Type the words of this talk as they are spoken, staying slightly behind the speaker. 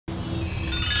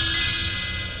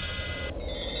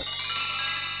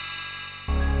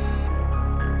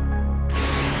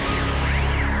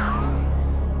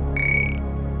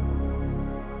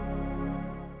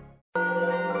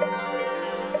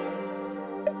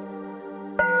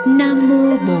Nam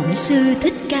mô Bổn Sư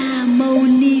Thích Ca Mâu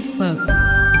Ni Phật.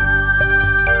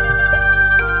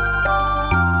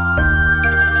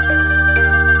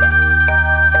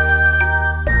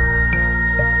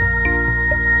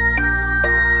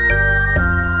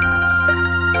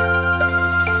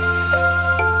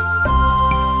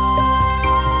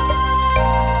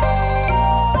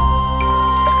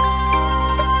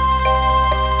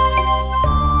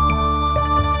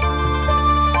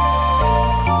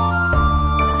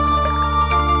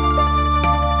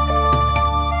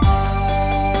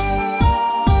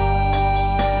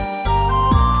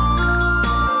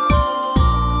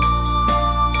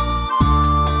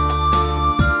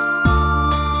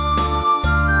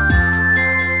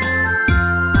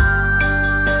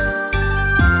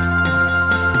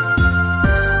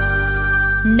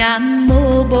 Nam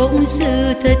mô Bổn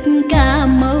Sư Thích Ca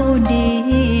Mâu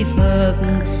Ni Phật.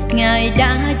 Ngài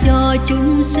đã cho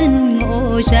chúng sinh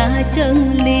ngộ ra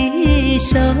chân lý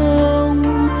sống.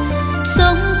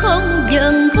 Sống không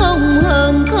giận, không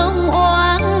hờn, không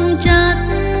oán trách.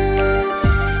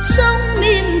 Sống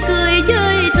mỉm cười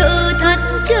với thử thách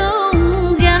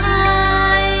chông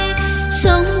gai.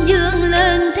 Sống vươn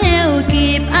lên theo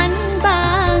kịp ánh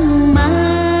ban mai.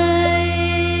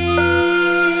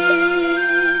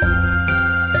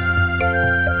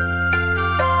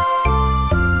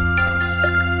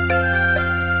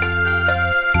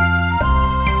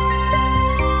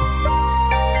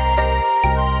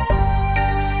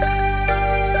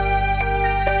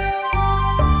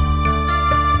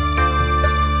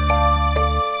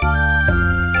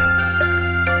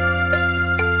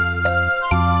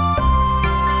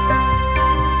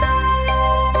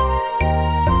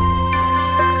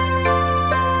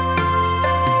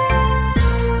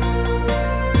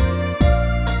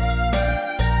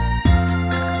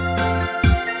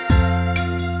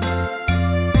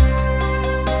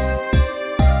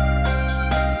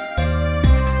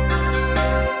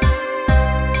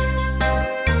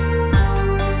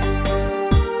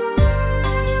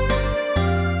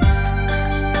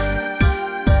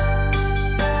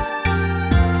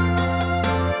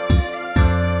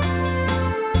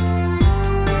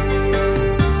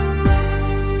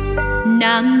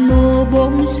 Nam mô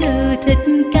Bổn Sư Thích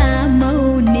Ca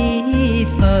Mâu Ni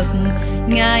Phật.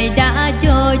 Ngài đã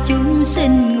cho chúng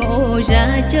sinh ngộ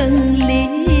ra chân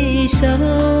lý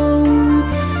sống.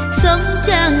 Sống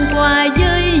chan hòa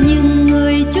với những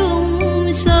người chung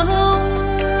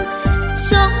sống.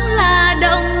 Sống là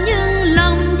đồng nhưng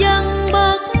lòng dân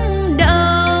bất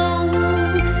đồng.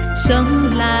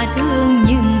 Sống là thương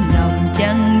nhưng lòng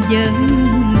chẳng vấn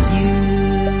vương.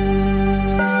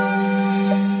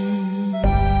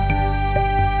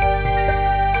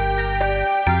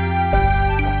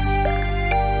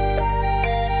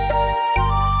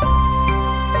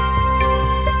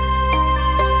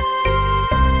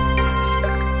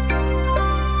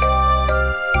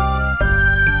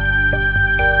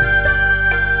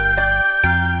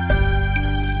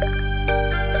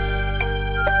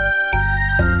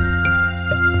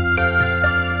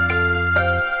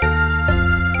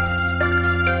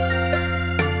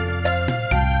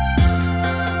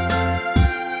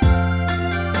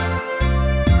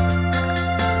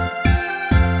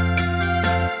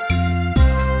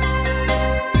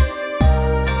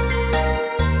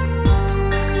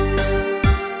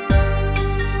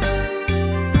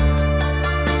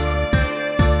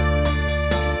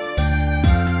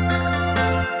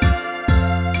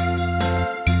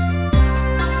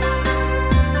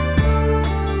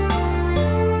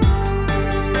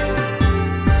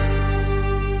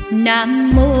 Nam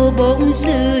mô Bổn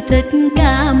Sư Thích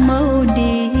Ca Mâu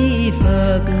Ni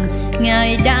Phật.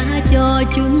 Ngài đã cho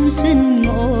chúng sinh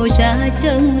ngộ ra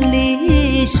chân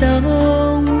lý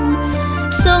sống.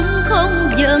 Sống không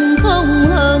giận, không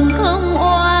hờn, không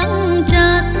oán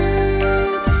trách.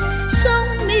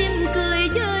 Sống mỉm cười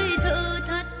với thử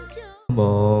thách.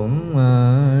 Bổn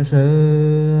Sư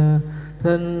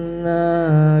Thích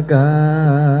Ca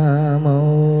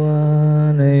Mâu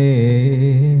Ni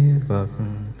Phật.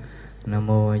 Nam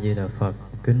mô A Di Đà Phật.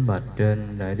 Kính bạch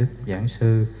trên Đại Đức Giảng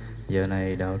Sư, giờ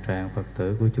này đạo tràng Phật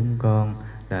tử của chúng con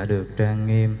đã được trang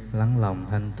nghiêm, lắng lòng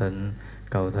thanh tịnh,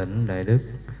 cầu thỉnh Đại Đức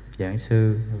Giảng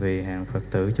Sư vì hàng Phật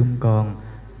tử chúng con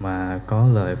mà có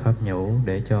lời pháp nhũ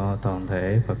để cho toàn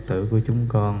thể Phật tử của chúng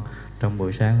con trong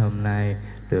buổi sáng hôm nay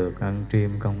được ân triêm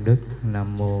công đức.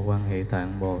 Nam mô Quan Hệ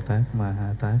Tạng Bồ Tát Ma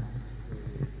Ha Tát.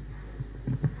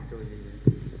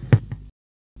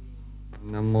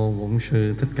 Nam mô Bổn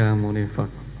Sư Thích Ca Mâu Ni Phật.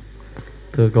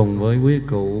 Thưa cùng với quý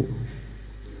cụ,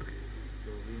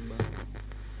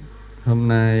 hôm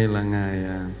nay là ngày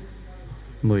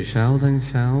 16 tháng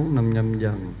 6 năm Nhâm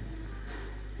Dần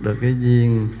được cái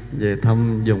duyên về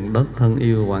thăm vùng đất thân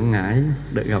yêu Quảng Ngãi,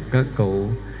 được gặp các cụ,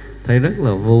 thấy rất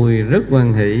là vui, rất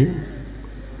hoan hỷ.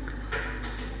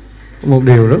 Một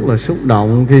điều rất là xúc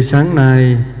động khi sáng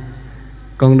nay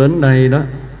con đến đây đó,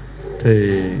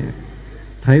 thì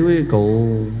thấy quý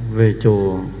cụ về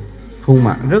chùa khuôn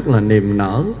mặt rất là niềm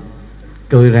nở,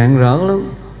 cười rạng rỡ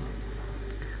lắm.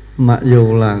 Mặc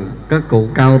dù là các cụ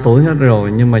cao tuổi hết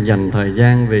rồi, nhưng mà dành thời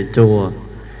gian về chùa,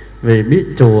 vì biết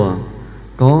chùa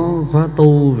có khóa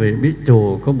tu, vì biết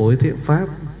chùa có buổi thuyết pháp,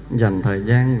 dành thời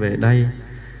gian về đây.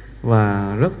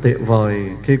 Và rất tuyệt vời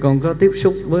khi con có tiếp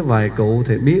xúc với vài cụ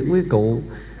thì biết quý cụ,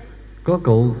 có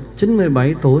cụ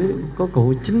 97 tuổi, có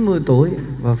cụ 90 tuổi,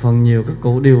 và phần nhiều các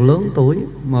cụ đều lớn tuổi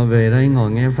mà về đây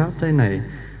ngồi nghe pháp thế này,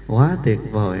 quá tuyệt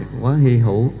vời, quá hy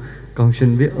hữu. Con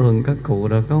xin biết ơn các cụ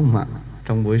đã có mặt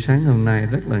trong buổi sáng hôm nay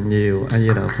rất là nhiều. A Di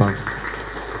Đà Phật.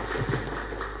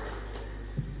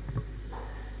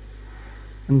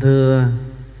 Anh thưa,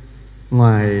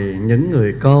 ngoài những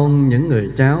người con, những người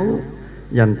cháu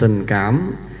dành tình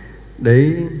cảm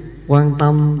để quan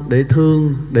tâm, để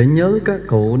thương, để nhớ các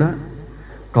cụ đó,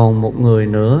 còn một người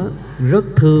nữa rất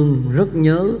thương, rất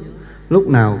nhớ, lúc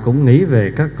nào cũng nghĩ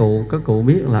về các cụ. Các cụ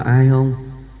biết là ai không?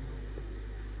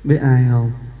 Biết ai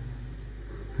không?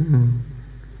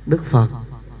 Đức Phật,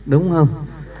 đúng không?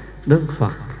 Đức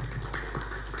Phật.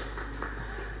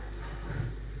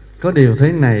 Có điều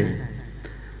thế này,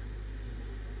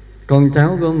 con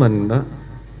cháu của mình đó,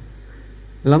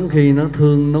 lắm khi nó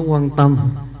thương, nó quan tâm,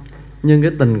 nhưng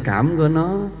cái tình cảm của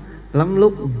nó lắm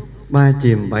lúc ba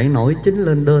chìm bảy nổi, chín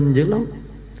lên đên dữ lắm.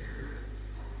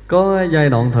 Có giai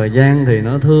đoạn thời gian thì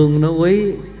nó thương, nó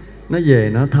quý, nó về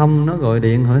nó thăm, nó gọi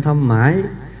điện hỏi thăm mãi.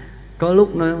 Có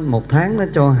lúc nó một tháng nó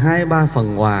cho 2-3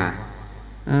 phần quà,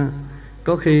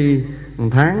 có khi một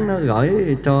tháng nó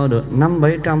gửi cho được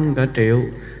 500-700 cả triệu.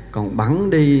 Còn bẵng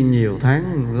đi nhiều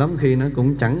tháng, lắm khi nó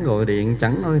cũng chẳng gọi điện,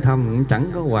 chẳng nói thăm, cũng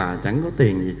chẳng có quà, chẳng có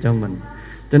tiền gì cho mình.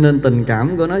 Cho nên tình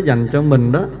cảm của nó dành cho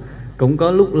mình đó cũng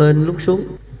có lúc lên lúc xuống.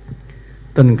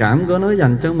 Tình cảm của nó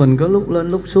dành cho mình có lúc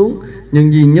lên lúc xuống,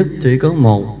 nhưng duy nhất chỉ có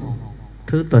một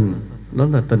thứ tình, đó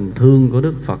là tình thương của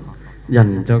Đức Phật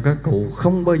dành cho các cụ,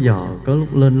 không bao giờ có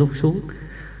lúc lên lúc xuống,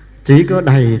 chỉ có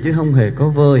đầy chứ không hề có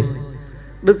vơi.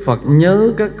 Đức Phật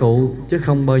nhớ các cụ chứ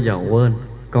không bao giờ quên.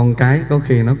 Con cái có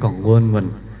khi nó còn quên mình,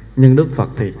 nhưng Đức Phật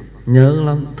thì nhớ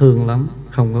lắm, thương lắm,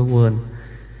 không có quên.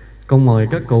 Con mời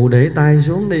các cụ để tay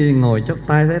xuống đi, ngồi chắp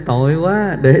tay thấy tội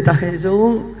quá, để tay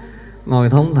xuống, ngồi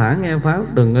thông thả nghe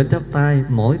pháp, đừng có chắp tay,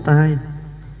 mỏi tay,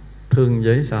 thương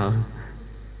dễ sợ.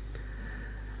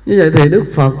 Như vậy thì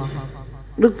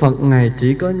Đức Phật Ngài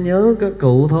chỉ có nhớ các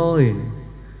cụ thôi,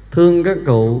 thương các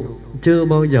cụ, chưa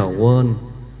bao giờ quên.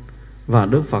 Và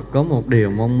Đức Phật có một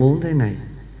điều mong muốn thế này,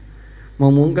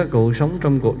 mong muốn các cụ sống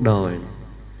trong cuộc đời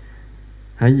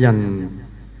hãy dành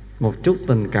một chút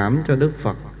tình cảm cho Đức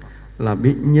Phật, là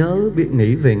biết nhớ, biết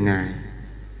nghĩ về Ngài.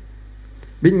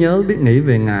 Biết nhớ, biết nghĩ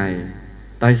về Ngài.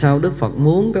 Tại sao Đức Phật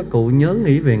muốn các cụ nhớ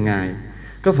nghĩ về Ngài?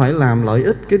 Có phải làm lợi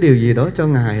ích cái điều gì đó cho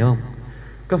Ngài không?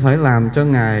 Có phải làm cho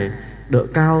Ngài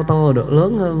được cao to, được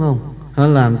lớn hơn không? Hay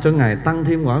làm cho Ngài tăng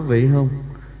thêm quả vị không?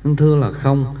 Thưa là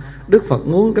không. Đức Phật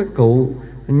muốn các cụ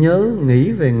nhớ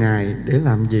nghĩ về Ngài để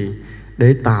làm gì?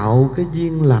 Để tạo cái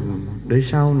duyên lành, để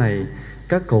sau này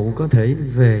các cụ có thể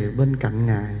về bên cạnh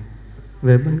Ngài.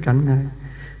 Về bên cạnh Ngài.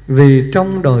 Vì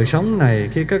trong đời sống này,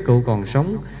 khi các cụ còn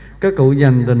sống, các cụ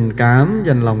dành tình cảm,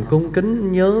 dành lòng cung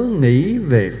kính, nhớ nghĩ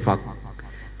về Phật,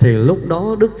 thì lúc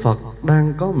đó Đức Phật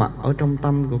đang có mặt ở trong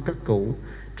tâm của các cụ.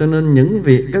 Cho nên những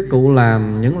việc các cụ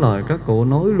làm, những lời các cụ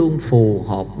nói luôn phù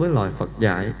hợp với lời Phật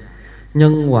dạy.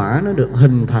 Nhân quả nó được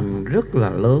hình thành rất là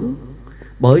lớn.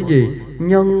 Bởi vì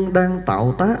nhân đang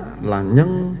tạo tác là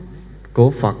nhân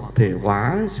của Phật, thì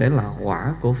quả sẽ là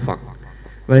quả của Phật.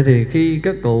 Vậy thì khi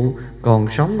các cụ còn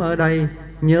sống ở đây,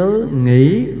 nhớ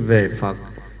nghĩ về Phật,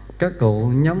 các cụ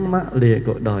nhắm mắt lìa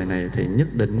cuộc đời này thì nhất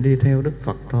định đi theo Đức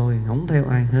Phật thôi, không theo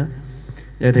ai hết.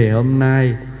 Vậy thì hôm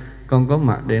nay con có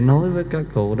mặt để nói với các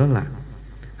cụ đó là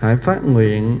hãy phát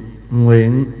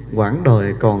nguyện quãng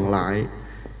đời còn lại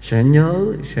sẽ nhớ,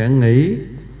 sẽ nghĩ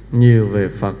nhiều về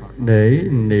Phật, để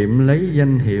niệm lấy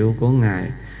danh hiệu của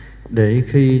Ngài, để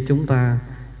khi chúng ta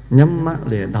nhắm mắt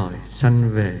lìa đời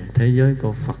sanh về thế giới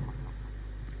của Phật.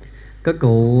 Các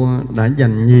cụ đã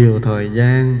dành nhiều thời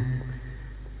gian,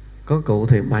 có cụ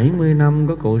thì 70 năm,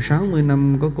 có cụ 60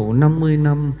 năm, có cụ 50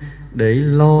 năm để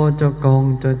lo cho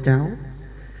con, cho cháu.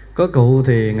 Có cụ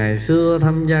thì ngày xưa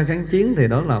tham gia kháng chiến thì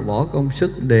đó là bỏ công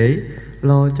sức để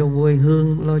lo cho quê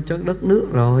hương, lo cho đất nước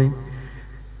rồi.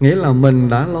 Nghĩa là mình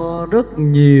đã lo rất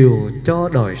nhiều cho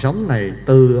đời sống này,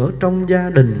 từ ở trong gia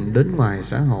đình đến ngoài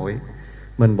xã hội.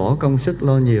 mình bỏ công sức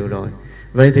lo nhiều rồi.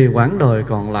 Vậy thì quãng đời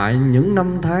còn lại, những năm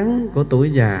tháng của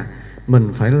tuổi già, mình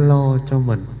phải lo cho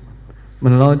mình.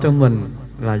 Mình lo cho mình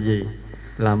là gì?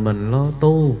 Là mình lo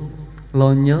tu,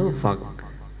 lo nhớ Phật,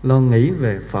 lo nghĩ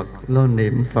về Phật, lo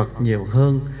niệm Phật nhiều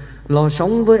hơn, lo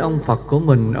sống với ông Phật của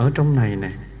mình ở trong này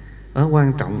nè. Đó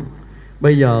quan trọng.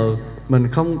 Bây giờ mình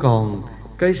không còn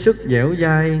cái sức dẻo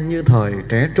dai như thời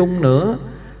trẻ trung nữa,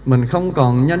 mình không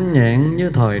còn nhanh nhẹn như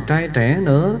thời trai trẻ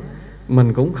nữa,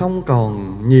 mình cũng không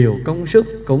còn nhiều công sức,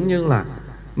 cũng như là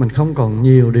mình không còn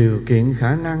nhiều điều kiện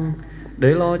khả năng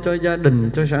để lo cho gia đình,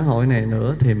 cho xã hội này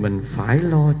nữa. Thì mình phải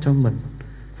lo cho mình,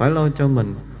 phải lo cho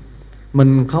mình.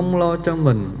 Mình không lo cho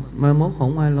mình, mai mốt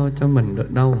không ai lo cho mình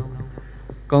được đâu.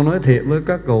 Con nói thiệt với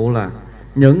các cụ là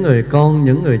những người con,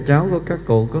 những người cháu của các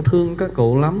cụ có thương các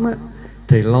cụ lắm á,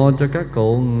 thì lo cho các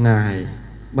cụ ngày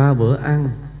 3 bữa ăn.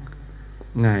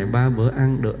 Ngày 3 bữa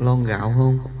ăn được lon gạo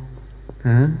không?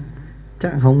 Hả?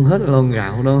 Chắc không hết lon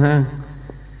gạo đâu ha.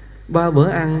 3 bữa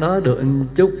ăn đó được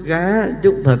chút cá,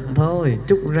 chút thịt thôi,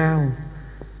 chút rau.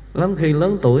 Lắm khi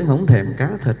lớn tuổi không thèm cá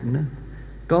thịt nữa,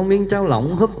 có miếng cháo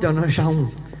lỏng húp cho nó xong.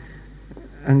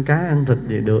 Ăn cá ăn thịt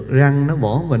gì được, răng nó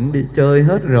bỏ mình đi chơi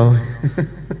hết rồi.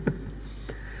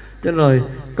 Chứ rồi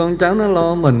con cháu nó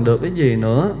lo mình được cái gì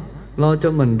nữa? Lo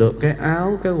cho mình được cái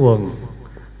áo, cái quần.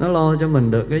 Nó lo cho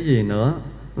mình được cái gì nữa?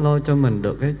 Lo cho mình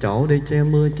được cái chỗ để che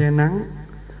mưa che nắng.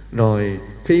 Rồi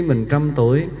khi mình 100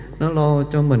 tuổi, nó lo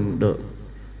cho mình được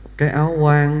cái áo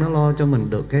quan, nó lo cho mình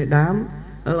được cái đám,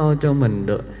 nó lo cho mình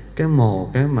được cái mồ,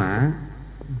 cái mã.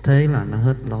 Thế là nó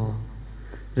hết lo.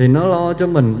 Thì nó lo cho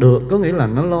mình được, có nghĩa là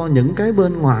nó lo những cái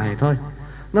bên ngoài thôi,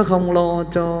 nó không lo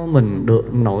cho mình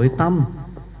được nội tâm.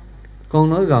 Con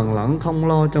nói gần là nó không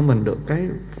lo cho mình được cái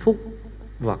phúc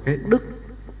và cái đức.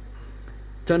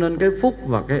 Cho nên cái phúc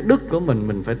và cái đức của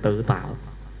mình phải tự tạo.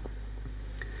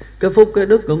 Cái phúc, cái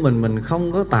đức của mình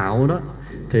không có tạo đó,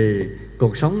 thì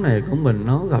cuộc sống này của mình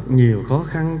nó gặp nhiều khó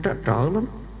khăn trắc trở lắm.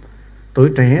 Tuổi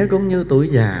trẻ cũng như tuổi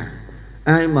già,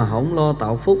 ai mà không lo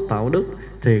tạo phúc, tạo đức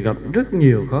thì gặp rất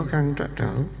nhiều khó khăn trắc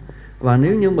trở. Và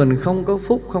nếu như mình không có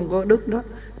phúc, không có đức đó,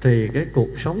 thì cái cuộc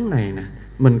sống này nè,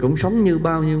 mình cũng sống như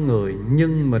bao nhiêu người,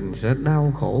 nhưng mình sẽ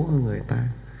đau khổ hơn người ta,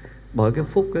 bởi cái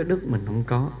phúc, cái đức mình không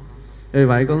có. Vì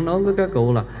vậy con nói với các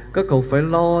cụ là các cụ phải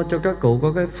lo cho các cụ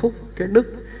có cái phúc, cái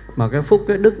đức. Mà cái phúc,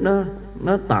 cái đức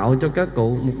nó tạo cho các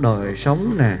cụ một đời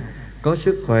sống nè, có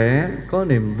sức khỏe, có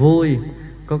niềm vui,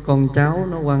 có con cháu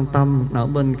nó quan tâm, nó ở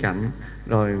bên cạnh,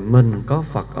 rồi mình có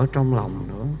Phật ở trong lòng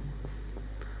nữa.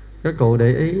 Các cụ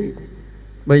để ý,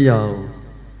 bây giờ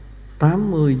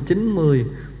 80, 90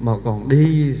 mà còn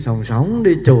đi sòng sóng,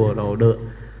 đi chùa đồ được,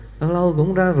 lâu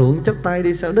cũng ra ruộng chấp tay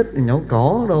đi sao đích, nhổ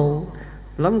cỏ đồ.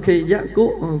 Lắm khi giá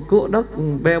cuốc đất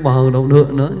be bờ đồ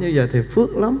được nữa. Như vậy thì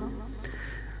phước lắm.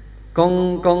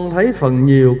 Con thấy phần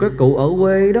nhiều các cụ ở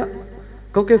quê đó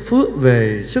có cái phước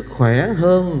về sức khỏe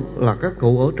hơn là các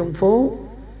cụ ở trong phố.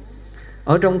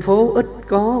 Ở trong phố ít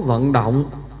có vận động,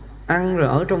 ăn rồi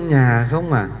ở trong nhà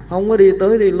không à, không có đi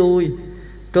tới đi lui.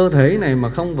 Cơ thể này mà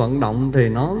không vận động thì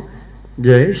nó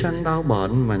dễ sanh đau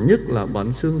bệnh, mà nhất là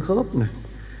bệnh xương khớp nè.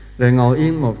 Rồi ngồi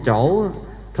yên một chỗ,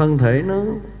 thân thể nó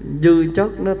dư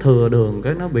chất, nó thừa đường,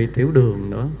 cái nó bị tiểu đường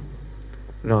nữa,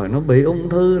 rồi nó bị ung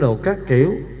thư đồ các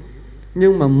kiểu.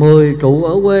 Nhưng mà 10 cụ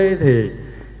ở quê thì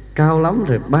cao lắm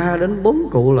thì 3 đến 4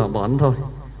 cụ là bệnh thôi.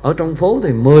 Ở trong phố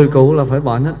thì 10 cụ là phải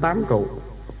bệnh hết 8 cụ.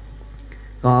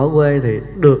 Còn ở quê thì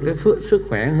được cái phước sức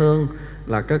khỏe hơn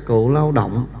là các cụ lao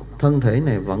động, thân thể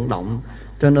này vận động.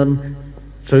 Cho nên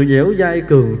sự dẻo dai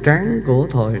cường tráng của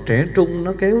thời trẻ trung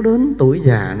nó kéo đến tuổi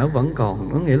già nó vẫn còn.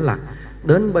 Nó nghĩa là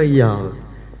đến bây giờ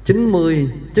 90,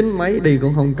 9 mấy đi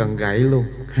cũng không cần gậy luôn.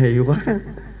 Hay quá,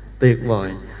 tuyệt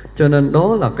vời. Cho nên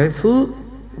đó là cái phước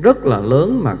rất là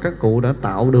lớn mà các cụ đã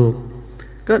tạo được,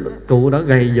 các cụ đã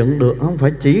gầy dựng được. Không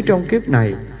phải chỉ trong kiếp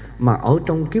này mà ở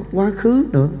trong kiếp quá khứ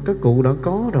nữa, các cụ đã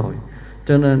có rồi.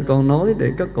 Cho nên con nói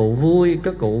để các cụ vui,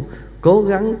 các cụ cố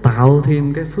gắng tạo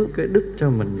thêm cái phước, cái đức cho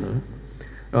mình nữa.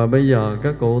 Rồi bây giờ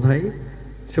các cụ thấy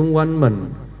xung quanh mình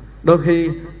đôi khi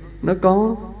nó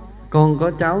có con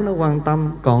có cháu nó quan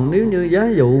tâm. Còn nếu như giá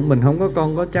dụ mình không có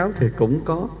con có cháu thì cũng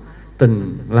có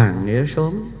tình làng nghĩa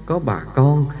xóm, có bà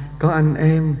con, có anh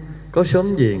em, có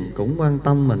xóm giềng cũng quan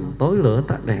tâm mình, tối lửa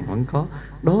tắt đèn vẫn có.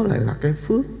 Đó lại là cái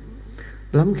phước.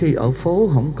 Lắm khi ở phố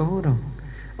không có đâu.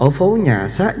 Ở phố nhà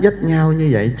sát vách nhau như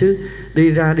vậy, chứ đi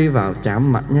ra đi vào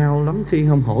chạm mặt nhau lắm khi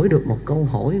không hỏi được một câu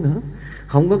hỏi nữa.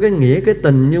 Không có cái nghĩa cái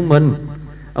tình như mình.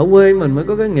 Ở quê mình mới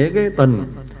có cái nghĩa cái tình.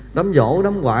 Đám dỗ,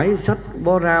 đám quải, xách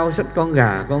bó rau, xách con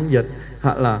gà, con vịt,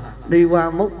 hoặc là đi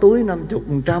qua móc túi 50,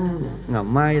 100. Ngày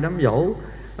mai đám dỗ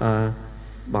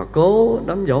bà cố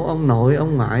đám dỗ ông nội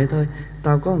ông ngoại thôi.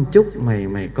 Tao có một chút,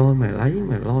 mày coi mày lấy,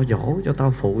 mày lo dỗ cho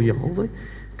tao, phụ dỗ với.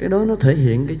 Cái đó nó thể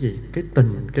hiện cái gì? Cái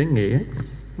tình, cái nghĩa.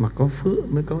 Mà có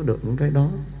phước mới có được những cái đó,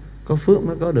 có phước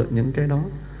mới có được những cái đó.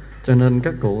 Cho nên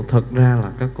các cụ thật ra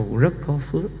là các cụ rất có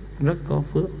phước, rất có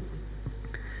phước.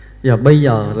 Và bây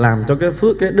giờ làm cho cái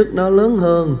phước, cái đức nó lớn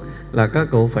hơn là các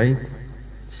cụ phải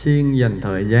siêng dành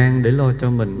thời gian để lo cho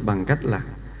mình, bằng cách là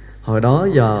hồi đó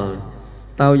giờ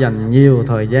tao dành nhiều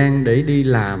thời gian để đi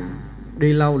làm,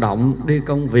 đi lao động, đi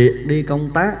công việc, đi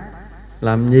công tác,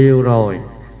 làm nhiều rồi.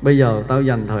 Bây giờ tao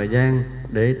dành thời gian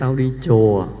để tao đi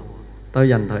chùa, tao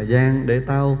dành thời gian để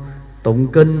tao tụng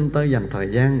kinh, tao dành thời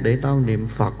gian để tao niệm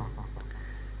Phật.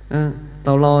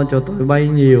 Tao lo cho tụi bay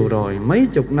nhiều rồi, mấy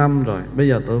chục năm rồi. Bây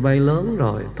giờ tụi bay lớn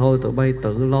rồi, thôi tụi bay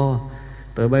tự lo.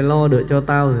 Tụi bay lo được cho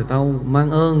tao thì tao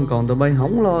mang ơn. Còn tụi bay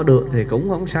không lo được thì cũng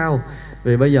không sao.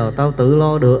 Vì bây giờ tao tự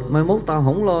lo được, mai mốt tao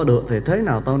không lo được thì thế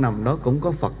nào tao nằm đó cũng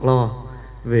có Phật lo.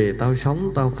 Vì tao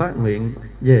sống, tao phát nguyện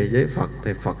về với Phật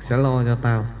thì Phật sẽ lo cho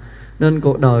tao. Nên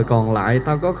cuộc đời còn lại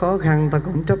tao có khó khăn tao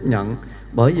cũng chấp nhận.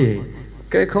 Bởi vì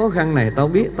cái khó khăn này tao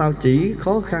biết tao chỉ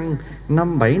khó khăn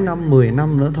 5, 7 năm, 10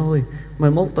 năm nữa thôi.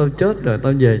 Mai mốt tao chết rồi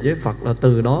tao về với Phật là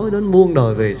từ đó đến muôn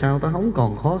đời về sau tao không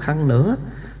còn khó khăn nữa.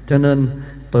 Cho nên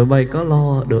tụi bay có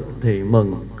lo được thì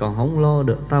mừng, còn không lo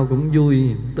được tao cũng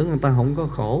vui, tức là tao không có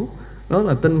khổ. Đó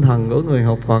là tinh thần của người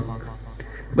học Phật.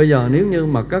 Bây giờ nếu như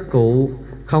mà các cụ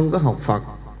không có học Phật,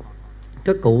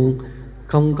 các cụ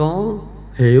không có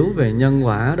hiểu về nhân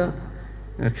quả đó,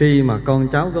 khi mà con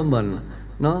cháu của mình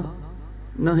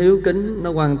nó hiếu kính,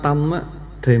 nó quan tâm á,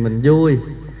 thì mình vui.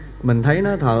 Mình thấy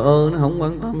nó thờ ơ, nó không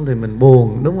quan tâm thì mình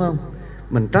buồn, đúng không?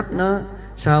 Mình trách nó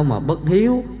sao mà bất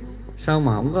hiếu, sao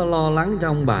mà không có lo lắng cho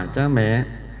ông bà cha mẹ.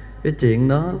 Cái chuyện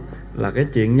đó là cái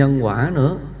chuyện nhân quả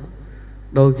nữa.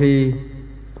 Đôi khi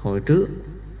hồi trước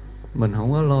mình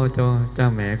không có lo cho cha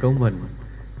mẹ của mình,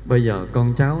 bây giờ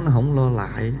con cháu nó không lo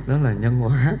lại, đó là nhân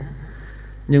quả.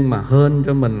 Nhưng mà hên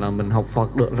cho mình là mình học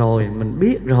Phật được rồi, mình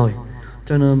biết rồi,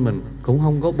 cho nên mình cũng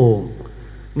không có buồn.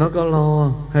 Nó có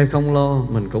lo hay không lo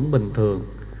mình cũng bình thường,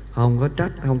 không có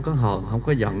trách, không có hờn, không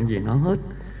có giận gì nó hết.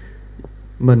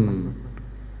 Mình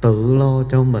tự lo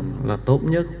cho mình là tốt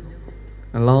nhất.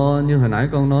 Lo như hồi nãy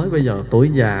con nói, bây giờ tuổi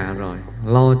già rồi,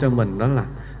 lo cho mình đó là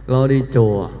lo đi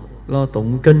chùa, lo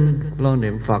tụng kinh, lo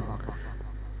niệm Phật,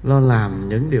 lo làm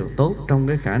những điều tốt trong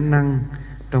cái khả năng,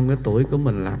 trong cái tuổi của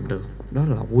mình làm được. Đó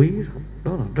là quý,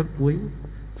 đó là rất quý,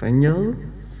 phải nhớ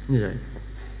như vậy.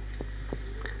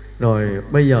 Rồi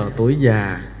bây giờ tuổi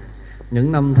già,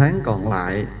 những năm tháng còn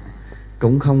lại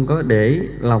cũng không có để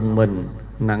lòng mình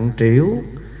nặng trĩu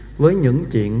với những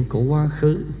chuyện của quá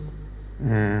khứ.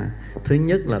 Thứ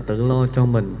nhất là tự lo cho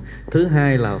mình, thứ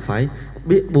hai là phải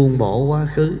biết buông bỏ quá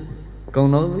khứ.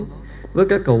 Con nói với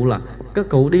các cụ là các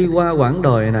cụ đi qua quãng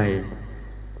đời này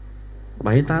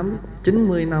 7, 8,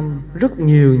 90 năm, rất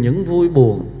nhiều những vui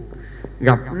buồn,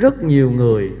 gặp rất nhiều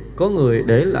người. Có người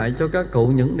để lại cho các cụ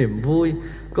những niềm vui,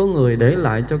 có người để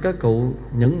lại cho các cụ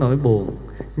những nỗi buồn.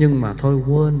 Nhưng mà thôi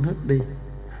quên hết đi.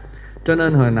 Cho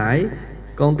nên hồi nãy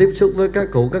con tiếp xúc với các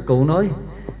cụ nói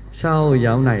sao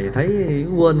dạo này thấy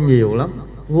quên nhiều lắm.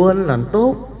 Quên là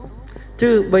tốt,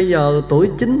 chứ bây giờ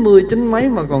tuổi 90, 90 mấy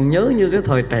mà còn nhớ như cái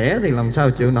thời trẻ thì làm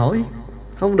sao chịu nổi.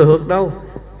 Không được đâu,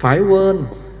 phải quên.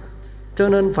 Cho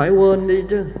nên phải quên đi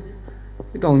chứ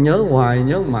còn nhớ hoài,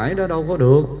 nhớ mãi đó đâu có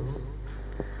được.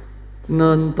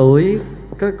 Nên tuổi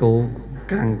các cụ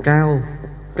càng cao,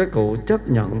 các cụ chấp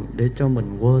nhận để cho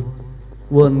mình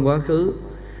quên quá khứ.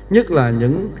 Nhất là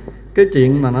những cái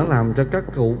chuyện mà nó làm cho các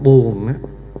cụ buồn á,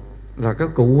 là các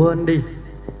cụ quên đi.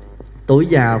 Tuổi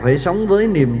già phải sống với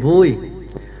niềm vui,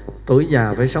 tuổi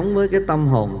già phải sống với cái tâm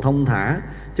hồn thông thả,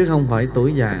 chứ không phải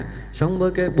tuổi già sống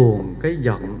với cái buồn, cái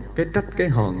giận, cái trách, cái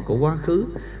hờn của quá khứ.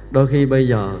 Đôi khi bây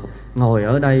giờ ngồi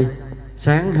ở đây,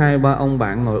 sáng 2, 3 ông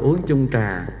bạn ngồi uống chung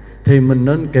trà, thì mình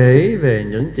nên kể về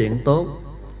những chuyện tốt.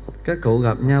 Các cụ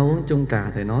gặp nhau uống chung trà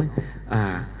thì nói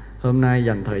hôm nay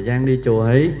dành thời gian đi chùa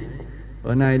hí,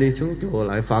 bữa nay đi xuống chùa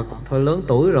lại Phật. Thôi lớn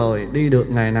tuổi rồi, đi được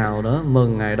ngày nào nữa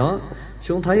mừng ngày đó,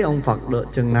 xuống thấy ông Phật được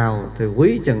chừng nào thì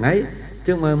quý chừng ấy,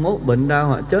 chứ mai mốt bệnh đau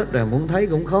hoặc chết rồi muốn thấy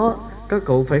cũng khó. Các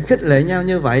cụ phải khích lệ nhau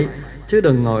như vậy, chứ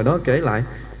đừng ngồi đó kể lại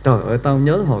trời ơi tao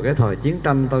nhớ hồi cái thời chiến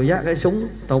tranh tao vác cái súng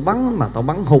tao bắn mà tao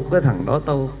bắn hụt cái thằng đó,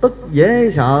 tao tức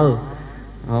dễ sợ.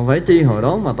 Phải chi hồi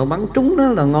đó mà tao bắn trúng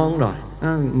nó là ngon rồi.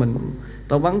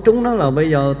 Tao bắn trúng nó là bây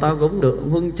giờ tao cũng được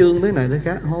huân chương thế này thế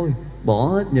khác. Thôi bỏ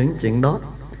hết những chuyện đó,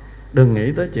 đừng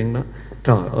nghĩ tới chuyện đó.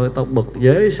 Trời ơi tao bực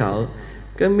dễ sợ.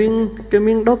 Cái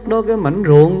miếng đất đó, cái mảnh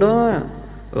ruộng đó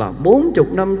là 40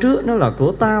 năm trước nó là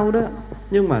của tao đó.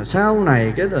 Nhưng mà sau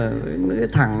này cái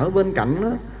thằng ở bên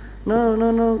cạnh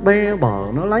nó be bờ,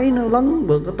 nó lấy, nó lấn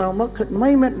vượt cái tao mất hết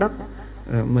mấy mét đất.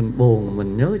 Rồi mình buồn,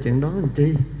 mình nhớ chuyện đó làm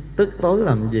chi, tức tối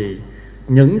làm gì.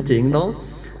 Những chuyện đó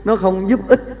nó không giúp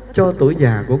ích cho tuổi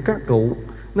già của các cụ,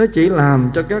 nó chỉ làm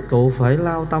cho các cụ phải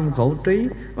lao tâm khổ trí,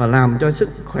 và làm cho sức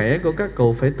khỏe của các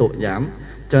cụ phải tụt giảm.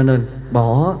 Cho nên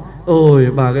bỏ,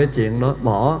 ôi ba cái chuyện đó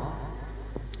bỏ.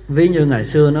 Ví như ngày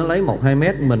xưa nó lấy 1-2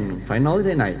 mét, mình phải nói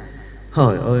thế này: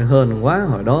 trời ơi hên quá,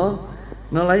 hồi đó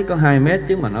nó lấy có 2 mét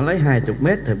chứ mà nó lấy 20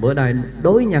 mét thì bữa nay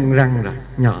đối nhân răng rồi.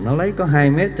 Nhờ nó lấy có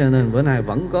 2 mét cho nên bữa nay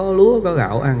vẫn có lúa có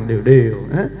gạo ăn đều đều.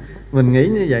 Mình nghĩ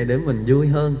như vậy để mình vui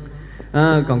hơn.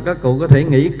 Còn các cụ có thể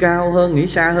nghĩ cao hơn, nghĩ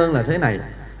xa hơn là thế này: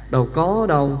 đâu có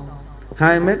đâu,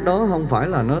 2 mét đó không phải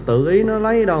là nó tự ý nó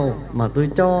lấy đâu, mà tôi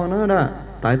cho nó đó.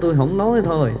 Tại tôi không nói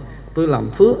thôi, tôi làm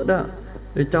phước đó.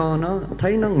 Tôi cho nó,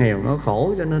 thấy nó nghèo nó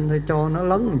khổ cho nên tôi cho nó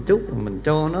lấn một chút. Mình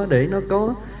cho nó để nó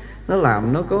có, nó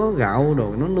làm nó có gạo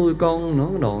đồ, nó nuôi con nó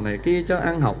đồ này kia cho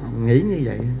ăn học. Nghĩ như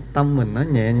vậy tâm mình nó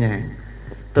nhẹ nhàng.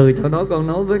 Từ chỗ đó con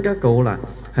nói với các cụ là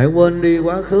hãy quên đi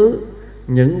quá khứ,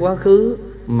 những quá khứ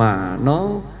mà nó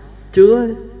chứa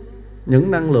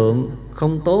những năng lượng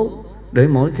không tốt, để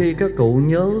mỗi khi các cụ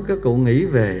nhớ, các cụ nghĩ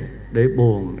về để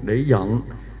buồn, để giận,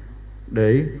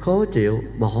 để khó chịu,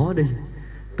 bỏ đi.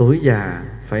 Tuổi già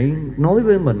phải nói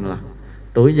với mình là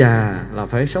tuổi già là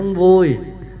phải sống vui,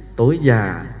 tuổi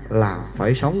già là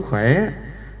phải sống khỏe.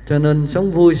 Cho nên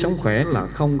sống vui, sống khỏe là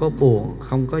không có buồn,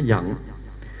 không có giận.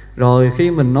 Rồi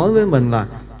khi mình nói với mình là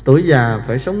tuổi già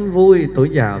phải sống vui, tuổi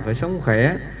già phải sống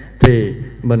khỏe, thì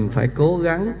mình phải cố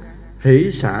gắng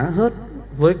hỷ xả hết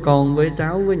với con, với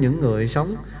cháu, với những người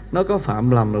sống. Nó có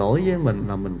phạm lầm lỗi với mình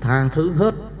là mình tha thứ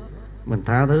hết. Mình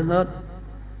tha thứ hết.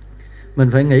 Mình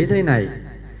phải nghĩ thế này: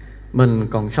 mình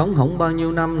còn sống không bao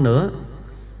nhiêu năm nữa,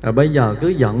 rồi bây giờ cứ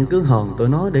giận cứ hờn tụi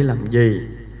nó để làm gì?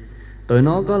 Tụi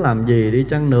nó có làm gì đi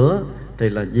chăng nữa thì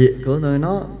là việc của tụi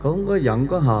nó, cũng không có giận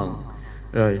có hờn.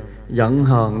 Rồi giận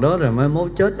hờn đó rồi mai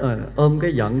mốt chết rồi ôm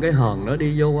cái giận cái hờn đó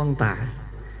đi vô quan tài,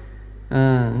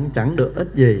 chẳng được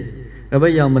ích gì. Rồi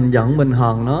bây giờ mình giận mình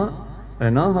hờn nó,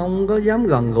 rồi nó không có dám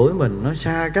gần gũi mình, nó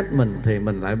xa cách mình, thì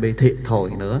mình lại bị thiệt thòi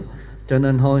nữa. Cho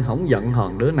nên thôi không giận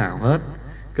hờn đứa nào hết,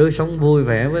 cứ sống vui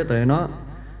vẻ với tụi nó.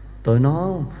 Tụi nó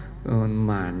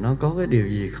mà nó có cái điều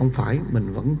gì không phải,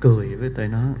 mình vẫn cười với tụi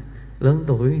nó. Lớn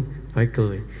tuổi phải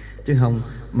cười, chứ không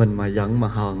mình mà giận mà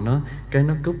hờn nó, cái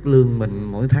nó cúp lương mình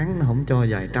mỗi tháng nó không cho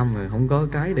vài trăm, rồi không có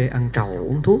cái để ăn trầu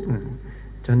uống thuốc nè.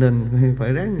 Cho nên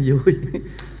phải ráng vui.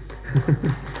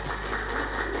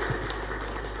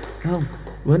 Không,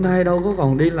 bữa nay đâu có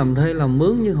còn đi làm thuê làm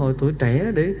mướn như hồi tuổi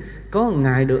trẻ để có một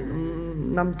ngày được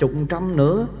 50, 100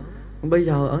 nữa. Bây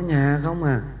giờ ở nhà không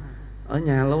à. Ở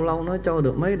nhà lâu lâu nó cho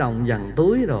được mấy đồng dằn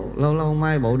túi rồi, lâu lâu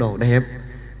may bộ đồ đẹp,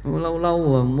 lâu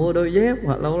lâu mua đôi dép,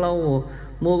 hoặc lâu lâu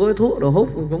mua gói thuốc đồ hút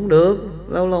cũng được,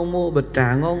 lâu lâu mua bịch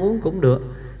trà ngon uống cũng được.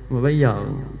 Mà bây giờ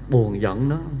buồn giận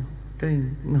nó, cái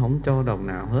nó không cho đồng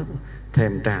nào hết.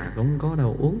 Thèm trà cũng không có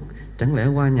đâu uống. Chẳng lẽ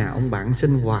qua nhà ông bạn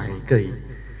xin hoài kỳ.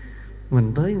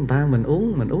 Mình tới người ta mình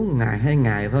uống 1 ngày 2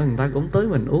 ngày thôi, người ta cũng tới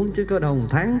mình uống, chứ có đâu 1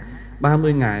 tháng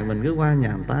 30 ngày mình cứ qua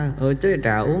nhà người ta chế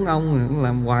trà uống ông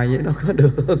làm hoài vậy đâu có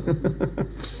được.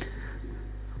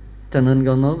 Cho nên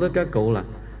con nói với các cụ là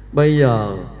bây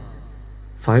giờ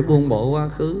phải buông bỏ quá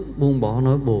khứ, buông bỏ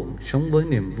nỗi buồn, sống với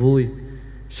niềm vui.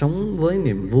 Sống với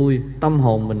niềm vui, tâm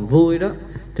hồn mình vui đó,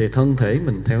 thì thân thể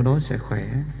mình theo đó sẽ khỏe.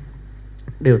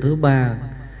 Điều thứ ba,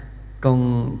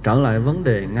 con trở lại vấn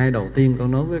đề ngay đầu tiên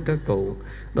con nói với các cụ,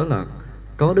 đó là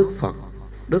có Đức Phật.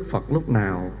 Đức Phật lúc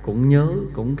nào cũng nhớ,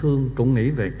 cũng thương, cũng nghĩ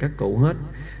về các cụ hết.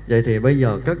 Vậy thì bây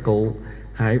giờ các cụ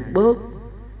hãy bớt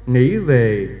nghĩ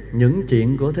về những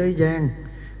chuyện của thế gian,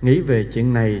 nghĩ về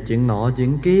chuyện này, chuyện nọ,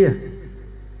 chuyện kia.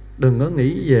 Đừng có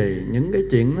nghĩ về những cái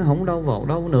chuyện nó không đâu vào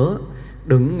đâu nữa.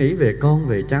 Đừng nghĩ về con,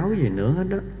 về cháu gì nữa hết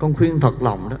đó. Con khuyên thật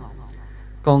lòng đó.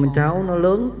 Con cháu nó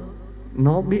lớn,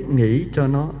 nó biết nghĩ cho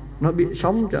nó biết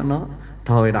sống cho nó.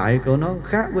 Thời đại của nó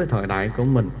khác với thời đại của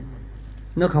mình,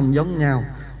 nó không giống nhau.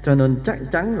 Cho nên chắc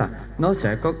chắn là nó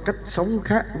sẽ có cách sống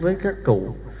khác với các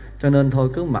cụ. Cho nên thôi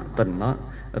cứ mặc tình nó,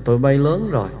 tụi bay lớn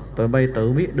rồi, tụi bay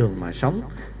tự biết đường mà sống.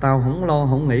 Tao không lo,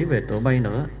 không nghĩ về tụi bay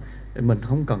nữa. Mình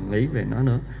không cần nghĩ về nó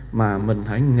nữa, mà mình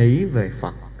hãy nghĩ về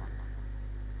Phật.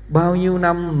 Bao nhiêu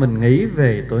năm mình nghĩ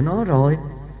về tụi nó rồi,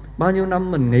 bao nhiêu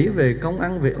năm mình nghĩ về công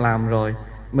ăn việc làm rồi.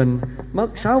 Mình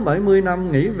mất 60-70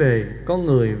 năm nghĩ về con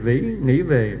người vĩ, nghĩ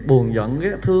về buồn giận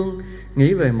ghét thương,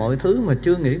 nghĩ về mọi thứ mà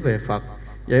chưa nghĩ về Phật.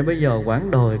 Vậy bây giờ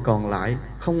quãng đời còn lại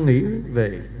không nghĩ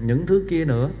về những thứ kia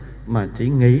nữa, mà chỉ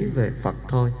nghĩ về Phật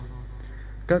thôi.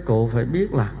 Các cụ phải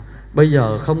biết là bây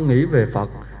giờ không nghĩ về Phật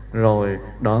Rồi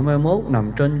đợi mai mốt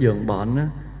nằm trên giường bệnh á,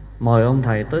 mời ông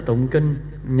thầy tới tụng kinh,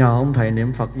 nhờ ông thầy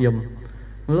niệm Phật giùm.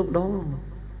 Lúc đó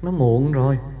nó muộn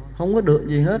rồi, không có được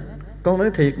gì hết. Con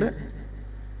nói thiệt đó.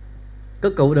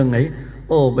 Các cụ đừng nghĩ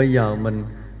bây giờ mình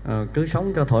cứ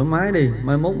sống cho thoải mái đi,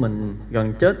 mai mốt mình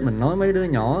gần chết mình nói mấy đứa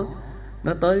nhỏ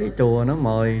nó tới chùa nó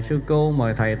mời sư cô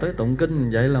mời thầy tới tụng kinh,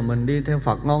 vậy là mình đi theo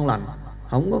Phật ngon lành.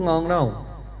 Không có ngon đâu,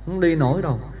 không đi nổi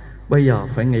đâu. Bây giờ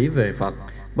phải nghĩ về Phật,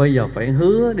 bây giờ phải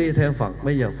hứa đi theo Phật,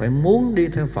 bây giờ phải muốn đi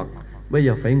theo Phật, bây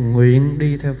giờ phải nguyện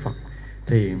đi theo Phật,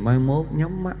 thì mai mốt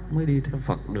nhắm mắt mới đi theo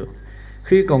Phật được.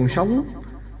 Khi còn sống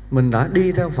mình đã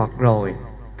đi theo Phật rồi,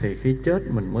 thì khi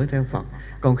chết mình mới theo Phật.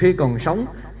 Còn khi còn sống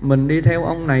mình đi theo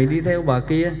ông này, đi theo bà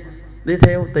kia, đi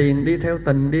theo tiền, đi theo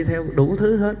tình, đi theo đủ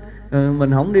thứ hết,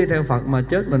 mình không đi theo Phật mà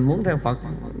chết mình muốn theo Phật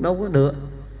đâu có được.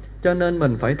 Cho nên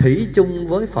mình phải thủy chung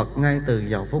với Phật ngay từ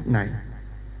giờ phút này.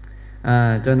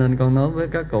 Cho nên con nói với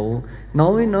các cụ,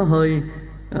 nói nó hơi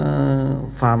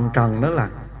phàm trần, đó là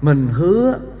mình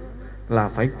hứa là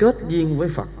phải kết duyên với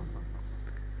Phật.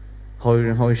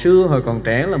 Hồi xưa hồi còn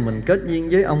trẻ là mình kết duyên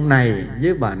với ông này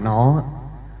với bà nọ,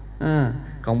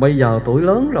 còn bây giờ tuổi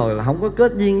lớn rồi là không có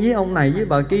kết duyên với ông này với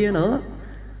bà kia nữa.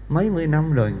 Mấy mươi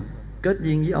năm rồi, kết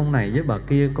duyên với ông này với bà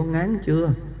kia có ngán chưa?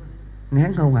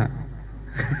 Ngán không ạ?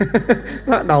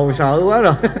 Bắt đầu sợ quá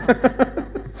rồi.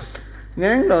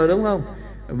 Ngán rồi đúng không?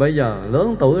 Bây giờ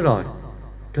lớn tuổi rồi,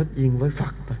 kết duyên với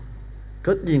Phật thôi.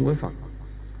 Kết duyên với Phật.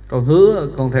 Con hứa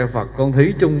con theo Phật, con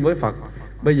thủy chung với Phật.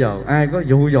 Bây giờ ai có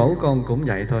dụ dỗ con cũng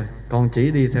vậy thôi, con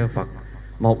chỉ đi theo Phật,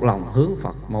 một lòng hướng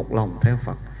Phật, một lòng theo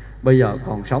Phật. Bây giờ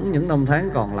còn sống những năm tháng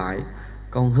còn lại,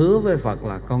 con hứa với Phật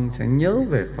là con sẽ nhớ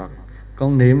về Phật,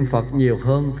 con niệm Phật nhiều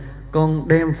hơn, con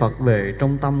đem Phật về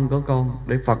trong tâm của con,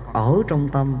 để Phật ở trong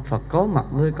tâm, Phật có mặt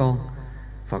với con.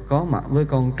 Phật có mặt với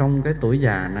con trong cái tuổi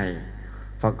già này,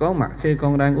 Phật có mặt khi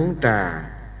con đang uống trà,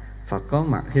 Phật có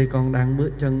mặt khi con đang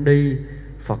bước chân đi,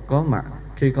 Phật có mặt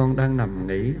khi con đang nằm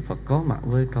nghỉ, Phật có mặt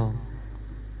với con.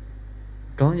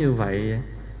 Có như vậy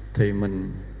thì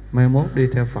mình mai mốt đi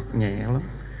theo Phật nhẹ lắm.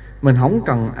 Mình không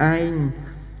cần ai,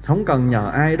 không cần nhờ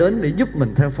ai đến để giúp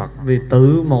mình theo Phật, vì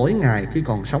tự mỗi ngày khi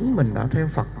còn sống mình đã theo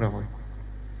Phật rồi,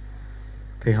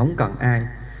 thì không cần ai.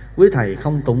 Quý thầy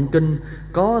không tụng kinh,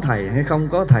 có thầy hay không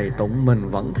có thầy tụng, mình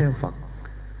vẫn theo Phật.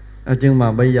 Nhưng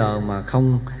mà bây giờ mà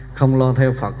không lo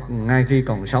theo Phật ngay khi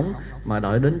còn sống, mà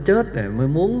đợi đến chết rồi mới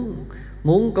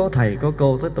muốn có thầy có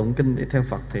cô tới tụng kinh để theo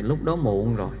Phật, thì lúc đó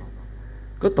muộn rồi.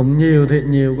 Có tụng nhiều thì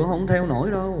nhiều cũng không theo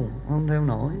nổi đâu, không theo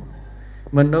nổi.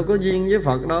 Mình đâu có duyên với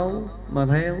Phật đâu mà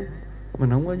theo. Mình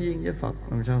không có duyên với Phật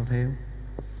làm sao theo.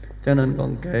 Cho nên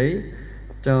con kể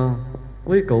cho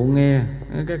quý cụ nghe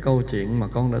cái câu chuyện mà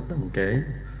con đã từng kể.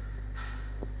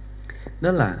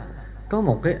 Đó là có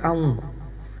một cái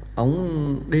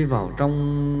ổng đi vào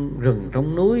trong rừng,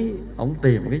 trong núi, ổng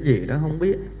tìm cái gì đó không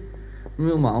biết.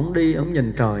 Nhưng mà ổng đi, ổng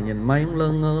nhìn trời, nhìn mây, ổng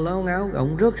lơ ngơ láo ngáo,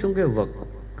 ổng rớt xuống cái vực.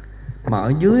 Mà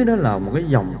ở dưới đó là một cái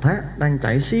dòng thác đang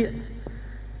chảy xiết.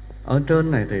 Ở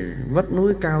trên này thì vách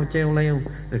núi cao treo leo.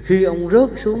 Thì khi ông rớt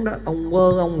xuống đó, ông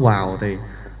quơ ông vào, thì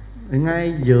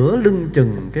ngay giữa lưng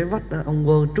chừng cái vách đó, ông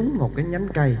quơ trúng một cái nhánh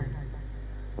cây.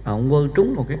 Ông quơ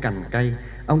trúng một cái cành cây.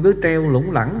 Ông cứ treo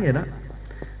lủng lẳng vậy đó,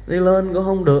 đi lên cũng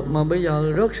không được, mà bây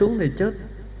giờ rớt xuống thì chết.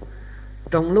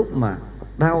 Trong lúc mà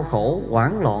đau khổ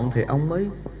hoảng loạn thì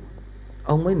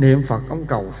ông mới niệm Phật, ông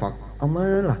cầu Phật. Ông mới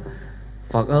nói là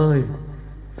Phật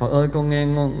ơi, con nghe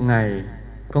Ngài,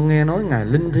 con nghe nói Ngài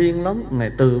linh thiêng lắm,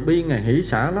 Ngài từ bi, Ngài hỷ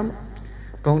xả lắm.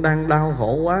 Con đang đau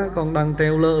khổ quá, con đang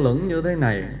treo lơ lửng như thế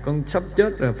này, con sắp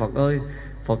chết rồi. Phật ơi,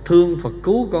 Phật thương, Phật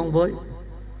cứu con với.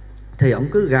 Thì ông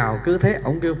cứ gào cứ thét,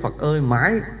 ông kêu Phật ơi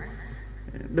mãi.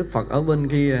 Đức Phật ở bên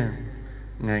kia,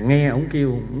 Ngài nghe ông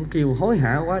kêu hối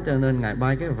hả quá, cho nên Ngài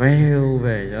bay cái vèo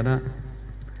về cho đó.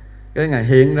 Cái Ngài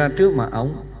hiện ra trước mặt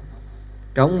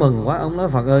ông mừng quá, ông nói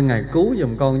Phật ơi Ngài cứu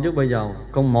giùm con, chứ bây giờ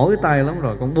con mỏi tay lắm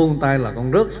rồi, con buông tay là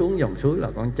con rớt xuống dòng suối là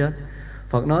con chết.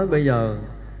 Phật nói bây giờ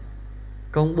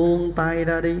con buông tay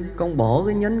ra đi, con bỏ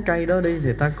cái nhánh cây đó đi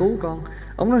thì ta cứu con.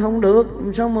 Ông nói không được,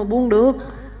 sao mà buông được,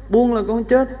 buông là con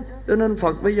chết. Cho nên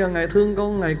Phật bây giờ Ngài thương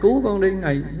con, Ngài cứu con đi,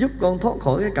 Ngài giúp con thoát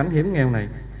khỏi cái cảnh hiểm nghèo này.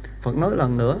 Phật nói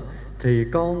lần nữa thì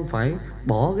con phải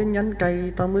bỏ cái nhánh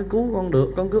cây ta mới cứu con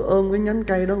được. Con cứ ôm cái nhánh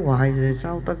cây đó hoài thì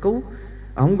sao ta cứu.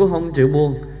 Ông cũng không chịu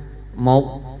buông.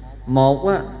 Một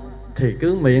á thì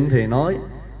cứ miệng thì nói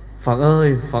Phật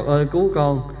ơi cứu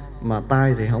con, mà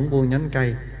tay thì không buông nhánh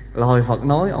cây. Lời Phật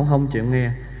nói ông không chịu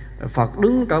nghe. Phật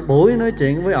đứng cả buổi nói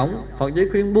chuyện với ổng. Phật chỉ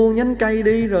khuyên buông nhánh cây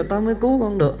đi rồi ta mới cứu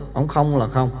con được. Ông không là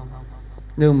không,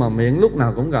 nhưng mà miệng lúc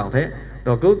nào cũng gào thét.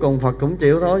 Rồi cuối cùng Phật cũng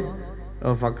chịu thôi.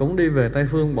 Rồi Phật cũng đi về Tây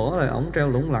Phương, bỏ lại ổng treo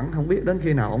lủng lẳng, không biết đến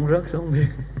khi nào ổng rớt xuống không biết.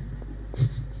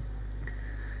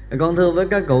 Con thưa với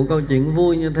các cụ câu chuyện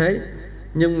vui như thế,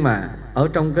 nhưng mà ở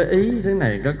trong cái ý thế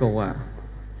này các cụ à,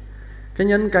 cái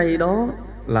nhánh cây đó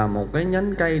là một cái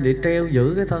nhánh cây để treo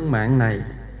giữ cái thân mạng này.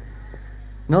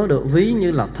 Nó được ví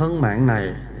như là thân mạng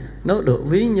này, nó được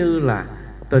ví như là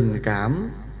tình cảm,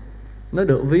 nó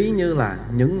được ví như là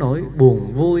những nỗi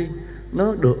buồn vui,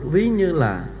 nó được ví như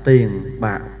là tiền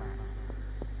bạc.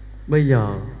 Bây giờ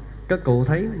các cụ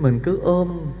thấy mình cứ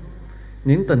ôm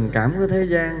những tình cảm của thế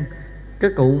gian,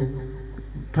 các cụ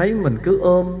thấy mình cứ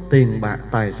ôm tiền bạc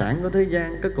tài sản của thế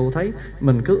gian, các cụ thấy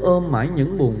mình cứ ôm mãi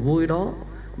những buồn vui đó,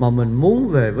 mà mình muốn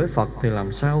về với Phật thì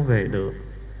làm sao về được.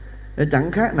 Để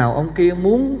chẳng khác nào ông kia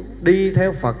muốn đi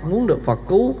theo Phật, muốn được Phật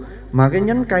cứu, mà cái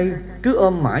nhánh cây cứ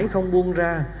ôm mãi không buông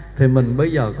ra. Thì mình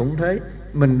bây giờ cũng thế,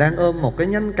 mình đang ôm một cái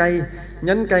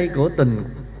nhánh cây của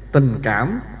tình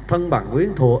cảm, thân bằng quyến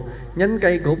thuộc, nhánh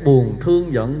cây của buồn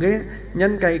thương giận ghét,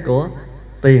 nhánh cây của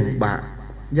tiền bạc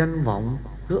danh vọng.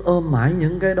 Cứ ôm mãi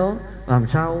những cái đó, làm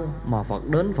sao mà Phật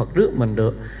đến Phật rước mình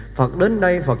được. Phật đến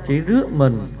đây Phật chỉ rước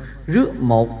mình, rước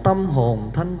một tâm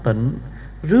hồn thanh tịnh,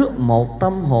 rước một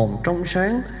tâm hồn trong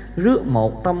sáng, rước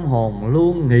một tâm hồn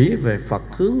luôn nghĩ về Phật,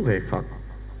 hướng về Phật.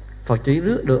 Phật chỉ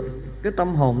rước được cái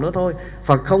tâm hồn đó thôi.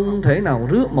 Phật không thể nào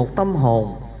rước một tâm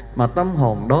hồn mà tâm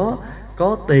hồn đó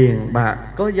có tiền bạc,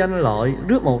 có danh lợi.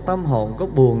 Rước một tâm hồn có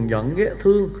buồn giận ghét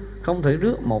thương. Không thể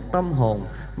rước một tâm hồn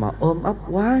mà ôm ấp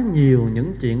quá nhiều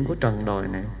những chuyện của trần đời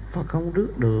này. Phật không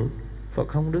rước được, Phật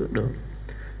không rước được.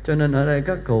 Cho nên ở đây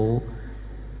các cụ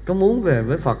có muốn về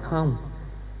với Phật không?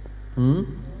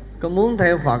 Có muốn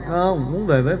theo Phật không? Muốn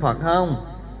về với Phật không?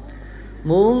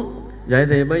 Muốn. Vậy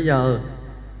thì bây giờ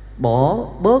bỏ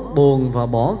bớt buồn và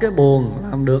bỏ cái buồn,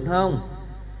 làm được không?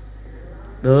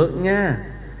 Được nha.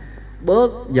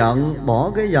 Bớt giận,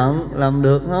 bỏ cái giận, làm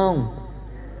được không?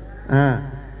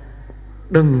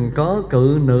 Đừng có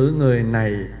cự nữ người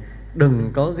này,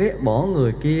 đừng có ghét bỏ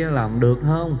người kia, làm được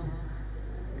không?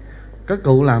 Các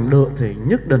cụ làm được thì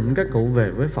nhất định các cụ về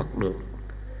với Phật được.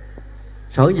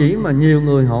 Sở dĩ mà nhiều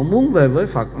người họ muốn về với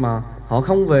Phật mà họ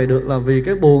không về được là vì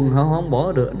cái buồn họ không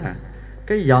bỏ được nè,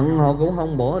 cái giận họ cũng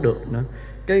không bỏ được nữa,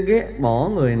 cái ghét bỏ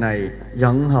người này,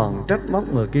 giận hờn trách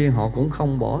móc người kia họ cũng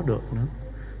không bỏ được nữa.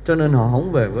 Cho nên họ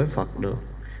không về với Phật được.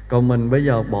 Còn mình bây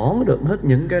giờ bỏ được hết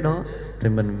những cái đó thì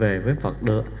mình về với Phật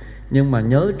được. Nhưng mà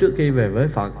nhớ trước khi về với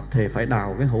Phật thì phải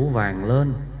đào cái hũ vàng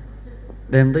lên,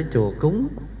 đem tới chùa cúng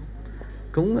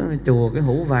chùa cái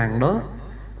hũ vàng đó.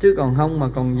 Chứ còn không mà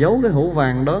còn giấu cái hũ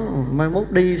vàng đó, mai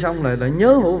mốt đi xong lại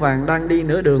nhớ hũ vàng, đang đi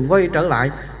nửa đường quay trở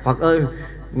lại, Phật ơi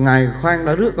Ngài khoan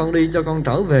đã rước con đi, cho con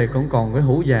trở về, con còn cái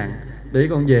hũ vàng, để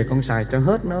con về con xài cho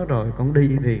hết nó rồi con đi,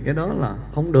 thì cái đó là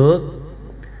không được.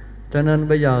 Cho nên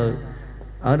bây giờ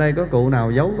ở đây có cụ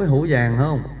nào giấu cái hũ vàng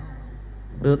không?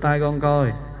 Đưa tay con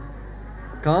coi.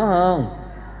 Có không?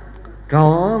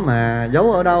 Có mà.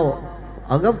 Giấu ở đâu?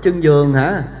 Ở góc chân giường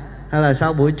hả? Hay là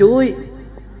sau bụi chuối?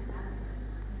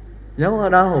 Giấu ở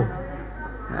đâu?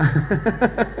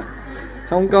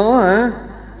 Không có hả?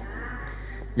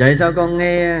 Vậy sao con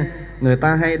nghe người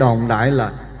ta hay đồn đại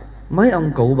là mấy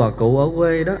ông cụ bà cụ ở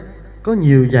quê đó có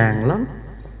nhiều vàng lắm,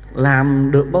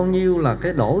 làm được bao nhiêu là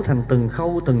cái đổ thành từng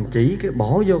khâu từng chỉ, cái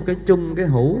bỏ vô cái chung cái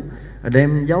hũ,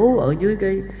 đem giấu ở dưới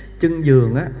cái chân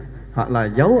giường á, hoặc là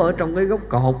giấu ở trong cái gốc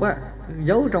cột á,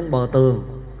 giấu trong bờ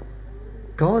tường.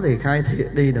 Có thì khai thiệt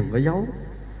đi, đừng có giấu.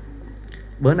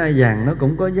 Bữa nay vàng nó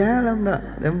cũng có giá lắm đó,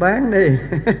 đem bán đi.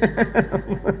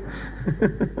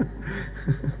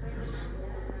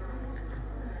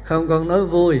 Không, con nói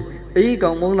vui. Ý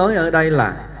con muốn nói ở đây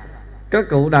là các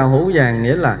cụ đào hũ vàng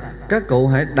nghĩa là các cụ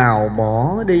hãy đào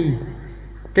bỏ đi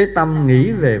cái tâm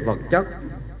nghĩ về vật chất.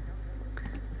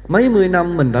 Mấy mươi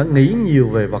năm mình đã nghĩ nhiều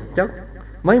về vật chất,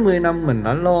 mấy mươi năm mình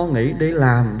đã lo nghĩ để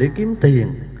làm, để kiếm tiền,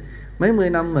 mấy mươi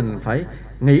năm mình phải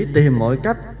nghĩ tìm mọi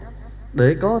cách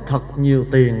để có thật nhiều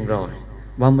tiền rồi,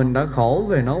 và mình đã khổ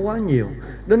về nó quá nhiều.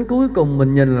 Đến cuối cùng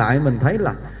mình nhìn lại mình thấy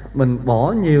là mình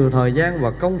bỏ nhiều thời gian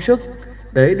và công sức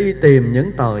để đi tìm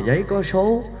những tờ giấy có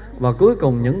số, và cuối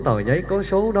cùng những tờ giấy có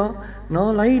số đó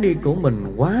nó lấy đi của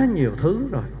mình quá nhiều thứ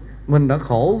rồi. Mình đã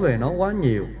khổ về nó quá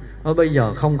nhiều, và bây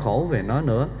giờ không khổ về nó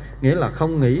nữa, nghĩa là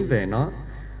không nghĩ về nó,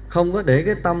 không có để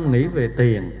cái tâm nghĩ về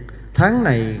tiền. Tháng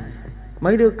này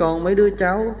mấy đứa con mấy đứa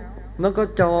cháu nó có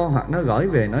cho hoặc nó gửi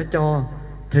về nó cho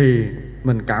thì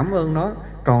mình cảm ơn nó,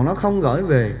 còn nó không gửi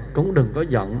về cũng đừng có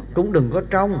giận, cũng đừng có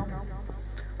trông.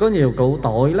 Có nhiều cụ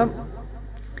tội lắm,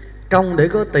 trông để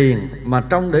có tiền, mà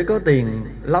trông để có tiền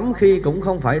lắm khi cũng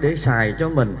không phải để xài cho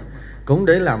mình, cũng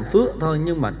để làm phước thôi,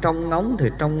 nhưng mà trông ngóng thì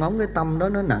trông ngóng cái tâm đó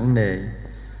nó nặng nề.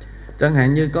 Chẳng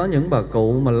hạn như có những bà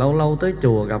cụ mà lâu lâu tới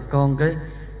chùa gặp con, cái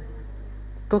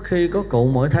có khi có cụ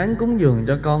mỗi tháng cúng dường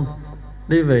cho con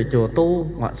đi về chùa tu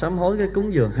hoặc sám hối cái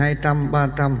cúng dường 200,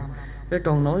 300. Cái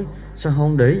con nói sao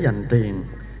không để dành tiền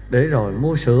để rồi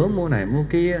mua sữa, mua này mua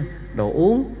kia, đồ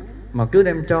uống, mà cứ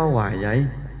đem cho hoài vậy?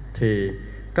 Thì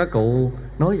các cụ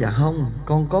nói dạ không,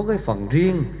 con có cái phần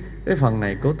riêng, cái phần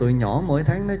này của tụi nhỏ mỗi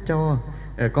tháng nó cho,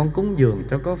 rồi con cúng dường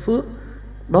cho có phước.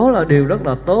 Đó là điều rất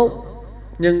là tốt.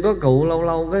 Nhưng có cụ lâu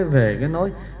lâu cái về cái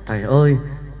nói thầy ơi,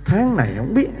 tháng này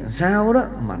không biết sao đó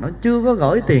mà nó chưa có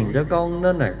gửi tiền cho con,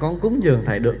 nên là con cúng dường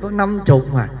thầy được có 50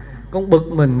 mà. Con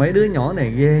bực mình mấy đứa nhỏ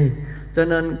này ghê. Cho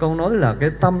nên con nói là cái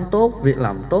tâm tốt, việc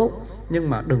làm tốt, nhưng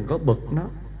mà đừng có bực nó.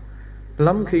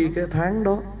 Lắm khi cái tháng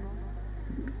đó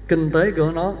kinh tế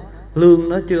của nó, lương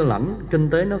nó chưa lãnh, kinh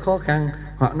tế nó khó khăn,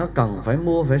 hoặc nó cần phải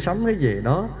mua, phải sắm cái gì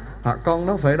đó, hoặc con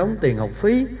nó phải đóng tiền học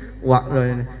phí, hoặc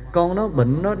rồi con nó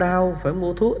bệnh, nó đau, phải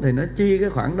mua thuốc, thì nó chi cái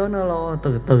khoản đó nó lo,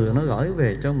 từ từ nó gửi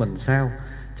về cho mình sao.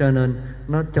 Cho nên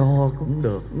nó cho cũng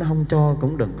được, nó không cho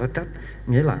cũng đừng có trách.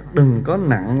 Nghĩa là đừng có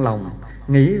nặng lòng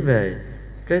nghĩ về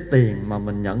cái tiền mà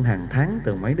mình nhận hàng tháng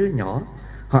từ mấy đứa nhỏ.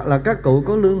 Hoặc là các cụ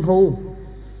có lương hưu,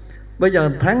 bây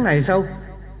giờ tháng này sao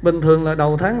bình thường là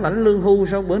đầu tháng lãnh lương hưu,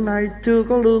 sao bữa nay chưa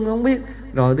có lương không biết,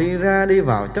 rồi đi ra đi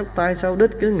vào chắp tay sau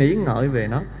đít, cứ nghĩ ngợi về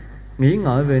nó. Nghĩ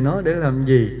ngợi về nó để làm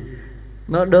gì?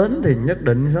 Nó đến thì nhất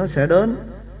định nó sẽ đến,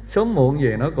 sớm muộn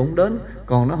gì nó cũng đến.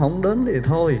 Còn nó không đến thì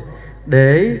thôi.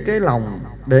 Để cái lòng,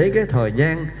 để cái thời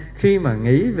gian khi mà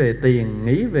nghĩ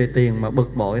về tiền mà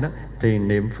bực bội đó, thì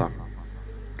niệm Phật.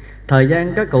 Thời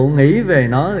gian các cụ nghĩ về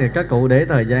nó thì các cụ để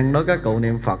thời gian đó các cụ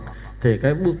niệm Phật, thì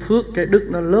cái phước, cái đức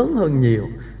nó lớn hơn nhiều,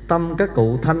 tâm các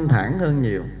cụ thanh thản hơn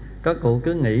nhiều. Các cụ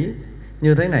cứ nghĩ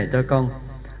như thế này cho con.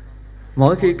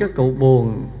 Mỗi khi các cụ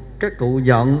buồn, các cụ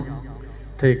giận,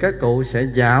 thì các cụ sẽ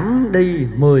giảm đi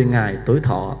 10 ngày tuổi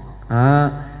thọ.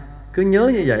 Cứ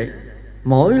nhớ như vậy.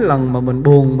 Mỗi lần mà mình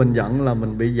buồn, mình giận là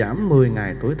mình bị giảm 10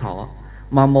 ngày tuổi thọ.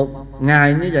 Mà một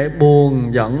ngày như vậy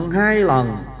buồn giận 2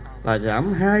 lần là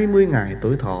giảm 20 ngày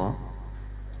tuổi thọ.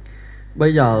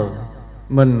 Bây giờ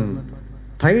mình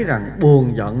thấy rằng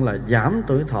buồn giận là giảm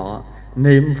tuổi thọ,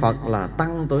 niệm Phật là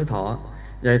tăng tuổi thọ.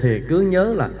 Vậy thì cứ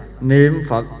nhớ là niệm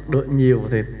Phật được nhiều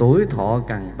thì tuổi thọ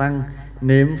càng tăng,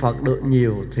 niệm Phật được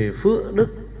nhiều thì phước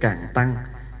đức càng tăng.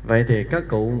 Vậy thì các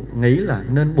cụ nghĩ là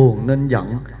nên buồn, nên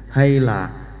giận hay là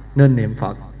nên niệm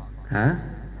Phật? Hả?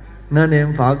 Nên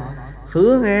niệm Phật.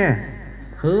 Hứa nghe,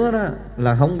 hứa đó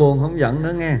là không buồn không giận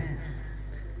nữa nghe.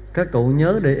 Các cụ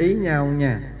nhớ để ý nhau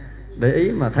nha. Để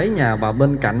ý mà thấy nhà bà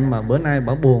bên cạnh mà bữa nay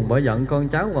bà buồn, bà giận con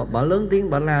cháu, hoặc bà lớn tiếng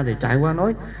bà la, thì chạy qua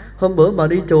nói hôm bữa bà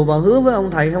đi chùa bà hứa với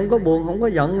ông thầy không có buồn không có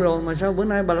giận rồi, mà sao bữa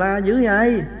nay bà la dữ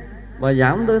vậy? Bà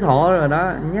giảm tuổi thọ rồi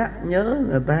đó. Nhắc nhớ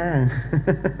người ta.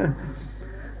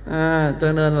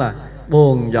 Cho nên là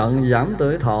buồn giận giảm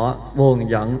tuổi thọ, buồn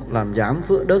giận làm giảm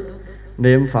phước đức,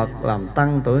 niệm Phật làm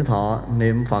tăng tuổi thọ,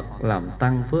 niệm Phật làm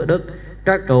tăng phước đức.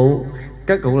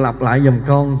 Các cụ lặp lại giùm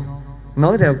con,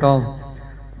 nói theo con.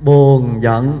 Buồn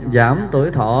giận giảm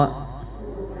tuổi thọ,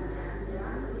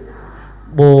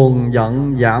 buồn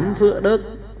giận giảm phước đức,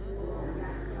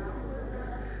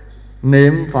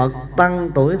 niệm Phật tăng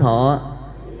tuổi thọ,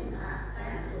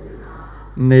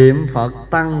 niệm Phật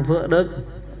tăng phước đức.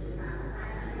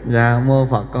 Dạ mô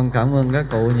Phật, con cảm ơn các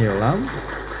cụ nhiều lắm.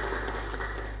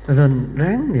 Rồi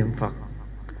ráng niệm Phật.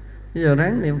 Bây giờ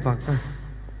ráng niệm Phật thôi.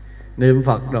 Niệm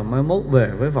Phật rồi mai mốt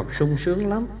về với Phật sung sướng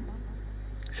lắm,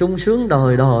 sung sướng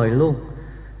đời đời luôn.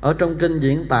 Ở trong kinh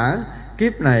diễn tả,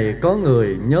 kiếp này có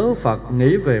người nhớ Phật,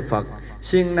 nghĩ về Phật,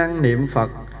 siêng năng niệm Phật,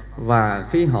 và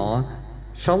khi họ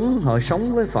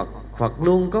sống với Phật, Phật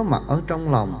luôn có mặt ở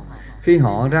trong lòng. Khi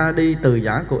họ ra đi từ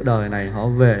giã cuộc đời này, họ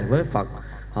về với Phật,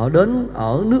 họ đến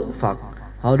ở nước Phật,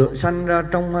 họ được sanh ra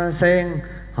trong hoa sen,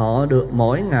 họ được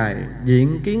mỗi ngày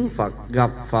diện kiến Phật,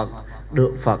 gặp Phật,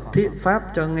 được Phật thuyết pháp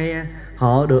cho nghe,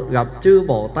 họ được gặp chư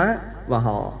Bồ Tát, và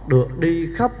họ được đi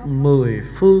khắp 10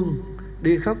 phương,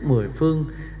 đi khắp 10 phương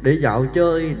để dạo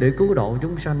chơi, để cứu độ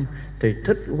chúng sanh. Thì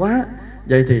thích quá.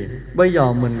 Vậy thì bây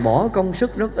giờ mình bỏ công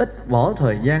sức rất ít, bỏ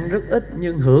thời gian rất ít,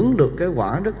 nhưng hưởng được cái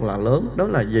quả rất là lớn. Đó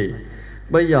là gì?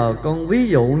 Bây giờ con ví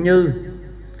dụ như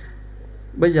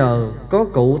bây giờ có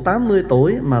cụ 80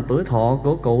 tuổi mà tuổi thọ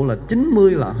của cụ là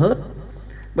 90 là hết.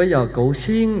 Bây giờ cụ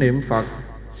siêng niệm Phật,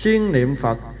 siêng niệm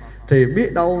Phật, thì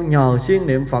biết đâu nhờ siêng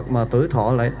niệm Phật mà tuổi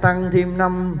thọ lại tăng thêm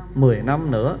 10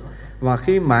 năm nữa. Và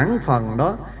khi mãn phần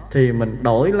đó thì mình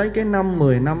đổi lấy cái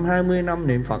 10 năm, 20 năm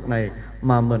niệm Phật này,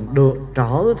 mà mình được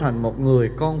trở thành một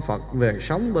người con Phật, về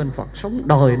sống bên Phật, sống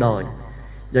đời đời.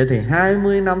 Vậy thì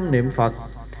 20 năm niệm Phật,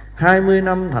 20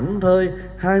 năm thảnh thơi,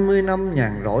 20 năm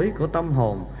nhàn rỗi của tâm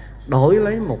hồn, đổi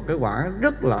lấy một cái quả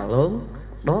rất là lớn.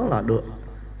 Đó là được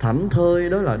thảnh thơi,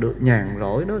 đó là được nhàn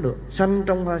rỗi, đó được sanh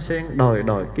trong hoa sen đời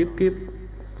đời kiếp kiếp.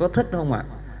 Có thích không ạ?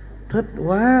 Thích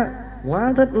quá,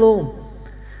 quá thích luôn.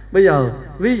 Bây giờ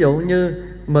ví dụ như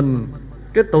mình,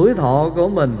 cái tuổi thọ của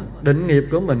mình, định nghiệp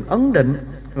của mình ấn định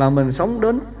là mình sống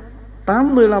đến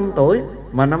 85 tuổi,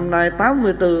 mà năm nay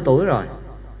 84 tuổi rồi.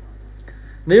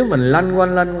 Nếu mình lanh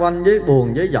quanh với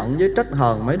buồn, với giận, với trách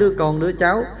hờn mấy đứa con đứa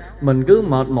cháu, mình cứ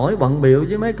mệt mỏi bận bịu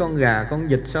với mấy con gà con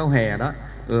vịt sau hè đó,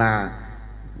 là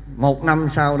 1 năm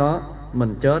sau đó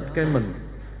mình chết, cái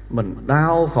mình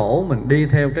đau khổ, mình đi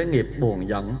theo cái nghiệp buồn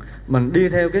giận, mình đi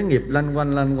theo cái nghiệp lanh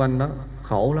quanh đó,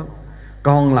 khổ lắm.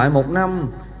 Còn lại 1 năm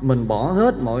mình bỏ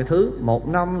hết mọi thứ, 1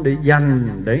 năm để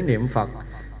dành để niệm Phật,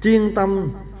 chuyên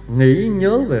tâm nghĩ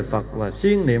nhớ về Phật và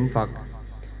siêng niệm Phật.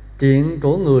 Chuyện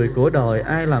của người của đời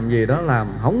ai làm gì đó làm,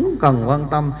 không cần quan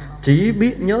tâm, chỉ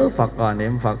biết nhớ Phật và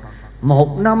niệm Phật.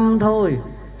 1 năm thôi,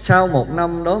 sau 1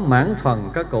 năm đó mãn phần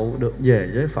các cụ được về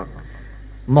với Phật.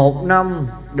 1 năm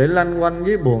để lanh quanh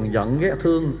với buồn giận ghét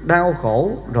thương, đau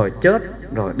khổ rồi chết,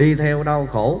 rồi đi theo đau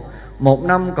khổ. 1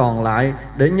 năm còn lại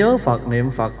để nhớ Phật niệm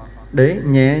Phật, để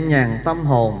nhẹ nhàng tâm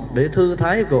hồn, để thư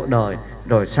thái cuộc đời,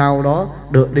 rồi sau đó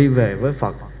được đi về với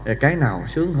Phật. Thì cái nào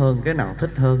sướng hơn, cái nào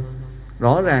thích hơn?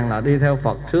 Rõ ràng là đi theo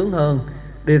Phật sướng hơn,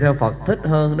 đi theo Phật thích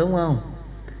hơn, đúng không?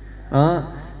 Đó,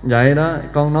 vậy đó,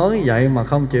 con nói vậy mà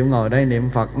không chịu ngồi đây niệm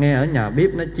Phật, nghe ở nhà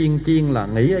bếp nó chiên là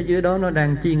nghĩ ở dưới đó nó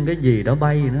đang chiên cái gì đó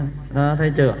bay đó, đó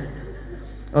thấy chưa?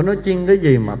 Nó chiên cái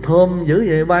gì mà thơm dữ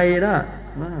vậy bay đó,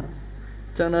 đó.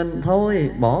 Cho nên thôi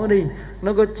bỏ đi,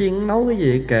 nó có chiên nấu cái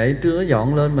gì kệ, trưa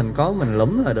dọn lên mình có mình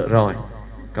lúm là được rồi.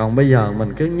 Còn bây giờ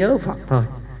mình cứ nhớ Phật thôi,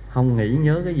 không nghĩ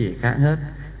nhớ cái gì khác hết.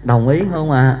 Đồng ý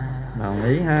không ạ? Đồng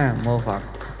ý ha, mô Phật.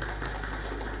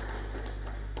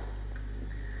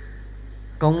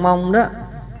 Con mong đó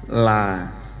là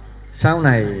sau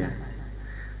này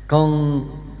con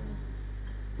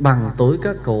bằng tuổi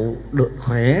các cụ được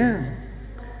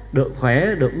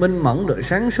khỏe, được minh mẫn, được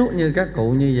sáng suốt như các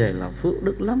cụ, như vậy là phước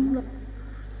đức lắm đó,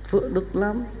 phước đức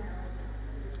lắm.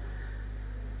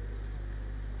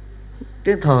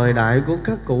 Cái thời đại của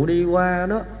các cụ đi qua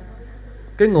đó,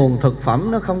 cái nguồn thực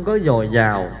phẩm nó không có dồi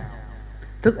dào,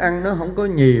 thức ăn nó không có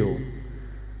nhiều,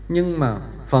 nhưng mà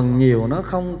phần nhiều nó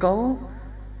không có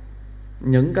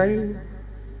những cái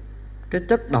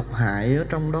chất độc hại ở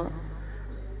trong đó.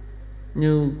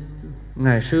 Như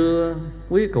ngày xưa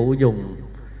quý cụ dùng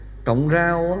cọng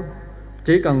rau á,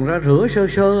 chỉ cần ra rửa sơ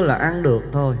sơ là ăn được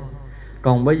thôi.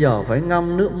 Còn bây giờ phải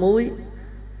ngâm nước muối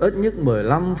ít nhất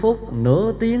 15 phút,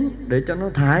 nửa tiếng để cho nó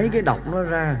thải cái độc nó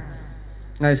ra.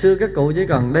 Ngày xưa các cụ chỉ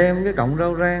cần đem cái cọng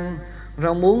rau rang,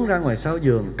 rau muống ra ngoài sau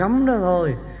vườn cắm đó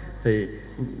thôi, thì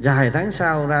vài tháng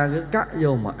sau ra cứ cắt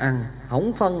vô mà ăn,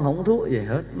 không phân không thuốc gì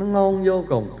hết, nó ngon vô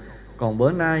cùng. Còn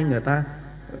bữa nay người ta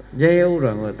gieo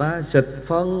rồi người ta xịt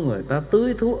phân, người ta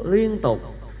tưới thuốc liên tục,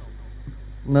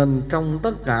 nên trong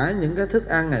tất cả những cái thức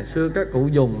ăn ngày xưa các cụ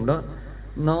dùng đó,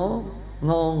 nó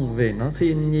ngon vì nó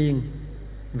thiên nhiên,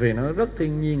 vì nó rất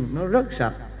thiên nhiên, nó rất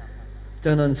sạch.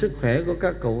 Cho nên sức khỏe của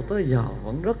các cụ tới giờ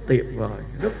vẫn rất tuyệt vời,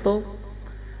 rất tốt.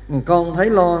 Con thấy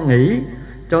lo nghĩ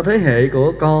cho thế hệ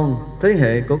của con, thế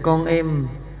hệ của con em,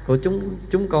 của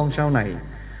chúng con sau này,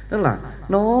 đó là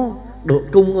nó được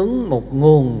cung ứng một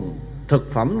nguồn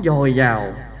thực phẩm dồi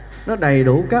dào, nó đầy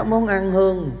đủ các món ăn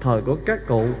hơn thời của các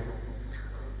cụ,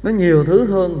 nó nhiều thứ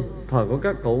hơn thời của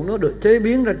các cụ. Nó được chế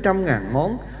biến ra 100.000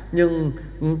 món, nhưng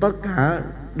tất cả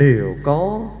đều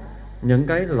có những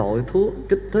cái loại thuốc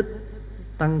kích thích,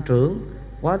 tăng trưởng,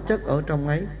 hóa chất ở trong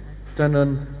ấy. Cho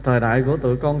nên thời đại của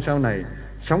tụi con sau này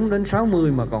sống đến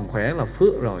 60 mà còn khỏe là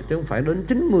phước rồi, chứ không phải đến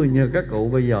 90 như các cụ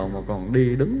bây giờ mà còn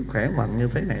đi đứng khỏe mạnh như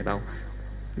thế này đâu.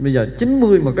 Bây giờ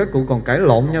 90 mà các cụ còn cãi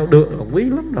lộn nhau được là quý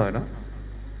lắm rồi đó.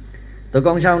 Tụi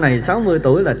con sau này 60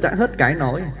 tuổi là chắc hết cãi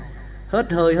nổi,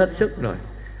 hết hơi hết sức rồi,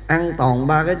 ăn toàn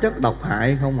 3 cái chất độc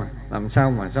hại không à, làm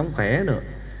sao mà sống khỏe được.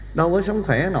 Đâu có sống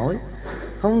khỏe nổi,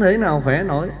 không thể nào khỏe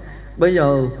nổi. Bây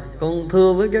giờ con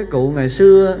thưa với các cụ ngày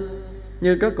xưa,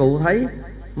 như các cụ thấy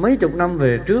mấy chục năm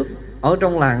về trước, ở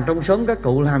trong làng trong xóm các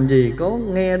cụ làm gì có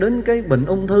nghe đến cái bệnh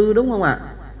ung thư, đúng không ạ?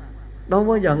 Đâu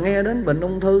bao giờ nghe đến bệnh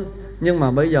ung thư. Nhưng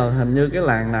mà bây giờ hình như cái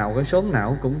làng nào, cái xóm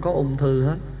nào cũng có ung thư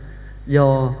hết.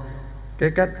 Do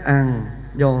cái cách ăn,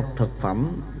 do thực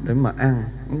phẩm để mà ăn,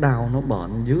 nó đau, nó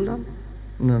bệnh dữ lắm,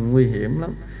 nên nguy hiểm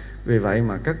lắm. Vì vậy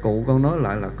mà các cụ con nói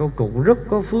lại là các cụ rất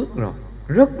có phước rồi,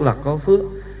 rất là có phước.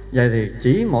 Vậy thì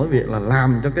chỉ mỗi việc là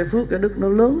làm cho cái phước, cái đức nó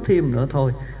lớn thêm nữa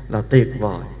thôi là tuyệt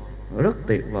vời, rất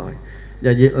tuyệt vời.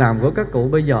 Và việc làm của các cụ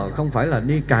bây giờ không phải là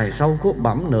đi cài sâu cuốc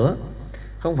bẩm nữa,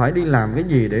 không phải đi làm cái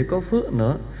gì để có phước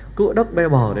nữa, cuốc đất bê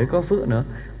bờ để có phước nữa,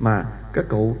 mà các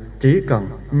cụ chỉ cần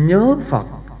nhớ Phật,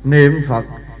 niệm Phật,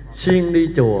 siêng đi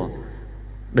chùa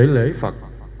để lễ Phật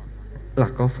là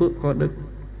có phước có đức.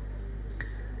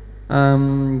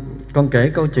 Con kể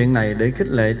câu chuyện này để khích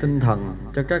lệ tinh thần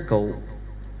cho các cụ.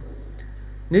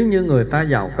 Nếu như người ta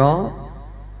giàu có,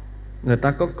 người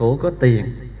ta có của có tiền,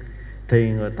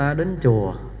 thì người ta đến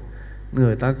chùa,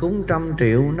 người ta cúng 100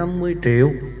 triệu, 50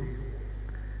 triệu.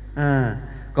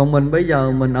 Còn mình bây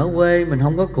giờ mình ở quê, mình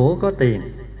không có của có tiền,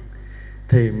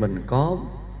 thì mình có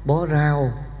bó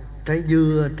rau, trái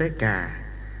dưa, trái cà,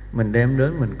 mình đem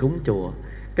đến mình cúng chùa.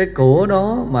 Cái của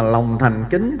đó mà lòng thành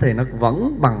kính thì nó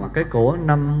vẫn bằng cái của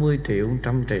 50 triệu,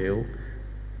 100 triệu.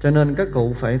 Cho nên các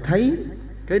cụ phải thấy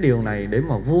cái điều này để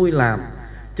mà vui làm.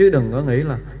 Chứ đừng có nghĩ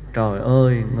là trời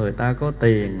ơi, người ta có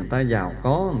tiền, người ta giàu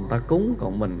có, người ta cúng,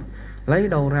 còn mình lấy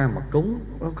đâu ra mà cúng.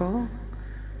 Đâu có.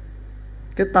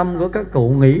 Cái tâm của các cụ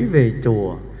nghĩ về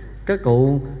chùa, các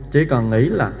cụ chỉ cần nghĩ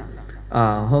là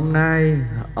hôm nay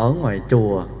ở ngoài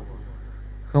chùa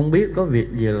không biết có việc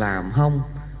gì làm không,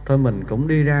 thôi mình cũng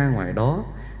đi ra ngoài đó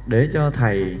để cho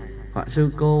thầy hoặc sư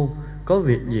cô có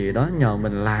việc gì đó nhờ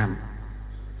mình làm.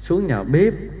 Xuống nhà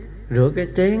bếp rửa cái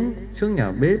chén, xuống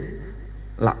nhà bếp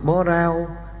lặt bó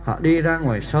rau, hoặc đi ra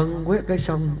ngoài sân quét cái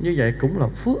sân. Như vậy cũng là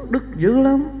phước đức dữ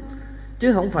lắm.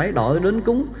 Chứ không phải đợi đến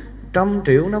cúng 100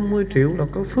 triệu, 50 triệu là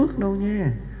có phước đâu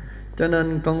nha. Cho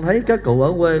nên con thấy các cụ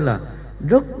ở quê là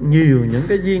rất nhiều những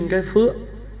cái duyên, cái phước.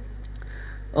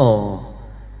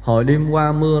 Hồi đêm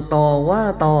qua mưa to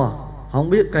quá to, không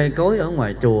biết cây cối ở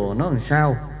ngoài chùa nó làm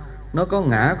sao, nó có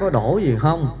ngã có đổ gì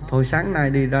không. Thôi sáng nay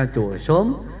đi ra chùa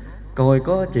sớm, coi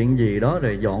có chuyện gì đó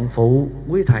rồi dọn phụ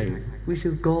quý thầy, quý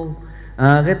sư cô.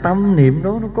 Cái tâm niệm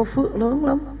đó nó có phước lớn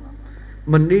lắm.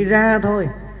 Mình đi ra thôi,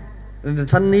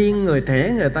 thanh niên người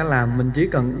trẻ người ta làm, mình chỉ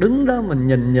cần đứng đó mình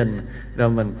nhìn. Rồi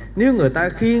mình, nếu người ta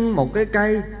khiêng một cái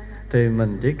cây thì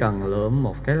mình chỉ cần lượm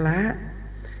một cái lá.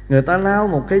 Người ta lau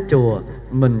một cái chùa,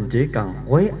 mình chỉ cần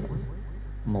quét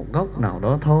một góc nào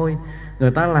đó thôi.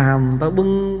 Người ta làm, người ta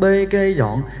bưng bê cây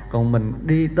dọn, còn mình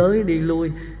đi tới đi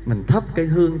lui, mình thắp cây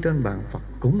hương trên bàn Phật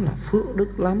cũng là phước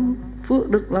đức lắm, phước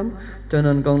đức lắm. Cho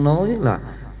nên con nói là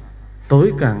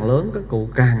tuổi càng lớn các cụ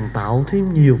càng tạo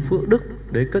thêm nhiều phước đức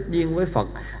để kết duyên với Phật.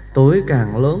 Tuổi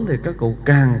càng lớn thì các cụ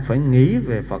càng phải nghĩ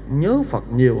về Phật, nhớ Phật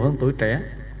nhiều hơn tuổi trẻ.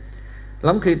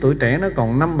 Lắm khi tuổi trẻ nó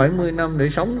còn 50-70 năm để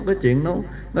sống, cái chuyện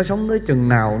nó sống tới chừng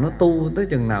nào, nó tu tới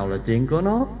chừng nào là chuyện của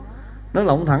nó. Nó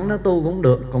lỏng thẳng nó tu cũng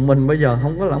được. Còn mình bây giờ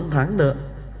không có lỏng thẳng được,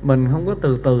 mình không có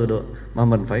từ từ được, mà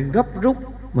mình phải gấp rút,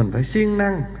 mình phải siêng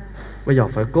năng. Bây giờ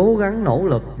phải cố gắng nỗ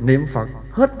lực niệm Phật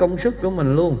hết công sức của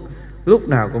mình luôn. Lúc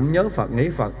nào cũng nhớ Phật, nghĩ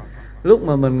Phật. Lúc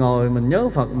mà mình ngồi mình nhớ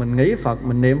Phật, mình nghĩ Phật,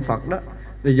 mình niệm Phật đó,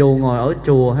 thì dù ngồi ở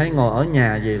chùa hay ngồi ở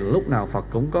nhà gì, lúc nào Phật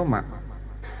cũng có mặt.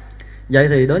 Vậy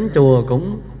thì đến chùa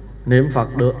cũng niệm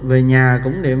Phật được, về nhà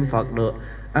cũng niệm Phật được,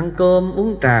 ăn cơm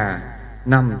uống trà,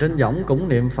 nằm trên võng cũng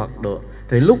niệm Phật được.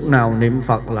 Thì lúc nào niệm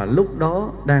Phật là lúc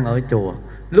đó đang ở chùa,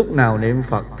 lúc nào niệm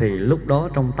Phật thì lúc đó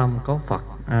trong tâm có Phật.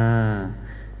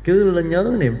 Cứ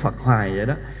nhớ niệm Phật hoài vậy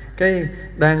đó. Cái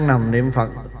đang nằm niệm Phật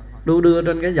đu đưa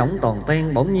trên cái võng toàn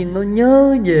ten, bỗng nhiên nó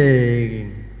nhớ về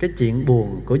cái chuyện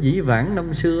buồn của dĩ vãng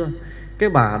năm xưa. Cái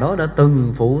bà đó đã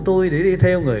từng phụ tôi để đi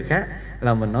theo người khác,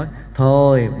 là mình nói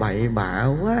thôi bậy bạ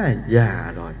quá,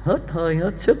 già rồi, hết hơi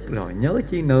hết sức rồi, nhớ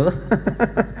chi nữa.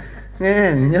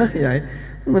 Nghe, nhớ vậy.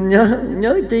 Mình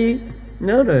nhớ chi,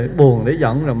 nhớ rồi buồn để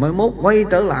giận, rồi mới mốt quay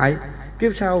trở lại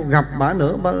kiếp sau gặp bà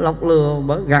nữa, bà lọc lừa,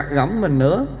 bà gạt gẫm mình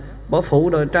nữa, bà phụ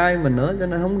đời trai mình nữa, cho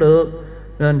nên không được.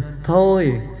 Nên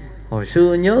thôi, hồi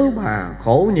xưa nhớ bà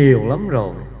khổ nhiều lắm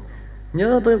rồi,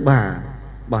 nhớ tới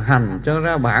bà hành cho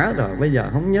ra bả rồi, bây giờ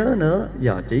không nhớ nữa,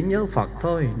 giờ chỉ nhớ Phật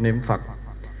thôi, niệm Phật.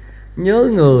 Nhớ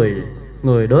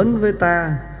người đến với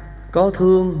ta có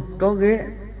thương có ghét.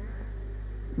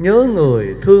 Nhớ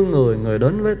người, thương người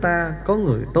đến với ta, có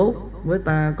người tốt với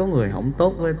ta, có người không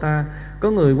tốt với ta,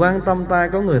 có người quan tâm ta,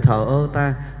 có người thờ ơ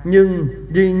ta. Nhưng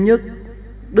duy nhất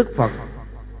Đức Phật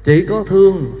chỉ có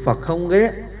thương, Phật không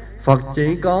ghét. Phật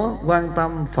chỉ có quan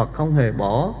tâm, Phật không hề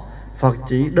bỏ. Phật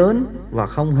chỉ đến và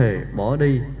không hề bỏ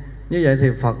đi. Như vậy thì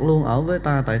Phật luôn ở với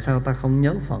ta. Tại sao ta không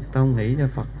nhớ Phật, ta không nghĩ cho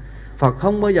Phật? Phật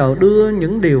không bao giờ đưa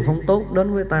những điều không tốt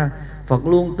đến với ta. Phật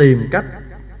luôn tìm cách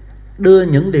đưa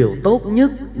những điều tốt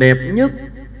nhất, đẹp nhất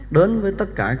đến với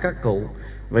tất cả các cụ.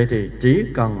 Vậy thì chỉ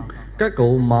cần các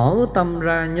cụ mở tâm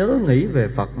ra nhớ nghĩ về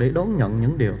Phật để đón nhận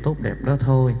những điều tốt đẹp đó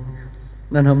thôi.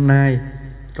 Nên hôm nay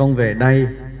con về đây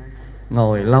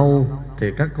ngồi lâu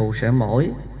thì các cụ sẽ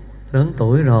mỏi. Lớn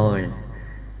tuổi rồi,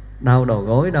 đau đầu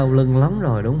gối, đau lưng lắm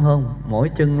rồi đúng không? Mỏi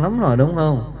chân lắm rồi đúng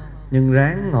không? Nhưng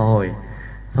ráng ngồi.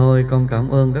 Thôi con cảm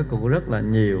ơn các cụ rất là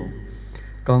nhiều.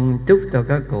 Con chúc cho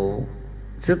các cụ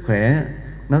sức khỏe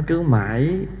nó cứ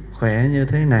mãi khỏe như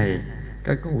thế này,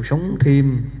 các cụ sống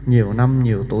thêm nhiều năm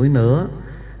nhiều tuổi nữa.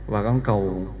 Và con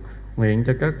cầu nguyện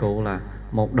cho các cụ là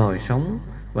một đời sống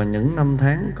và những năm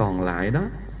tháng còn lại đó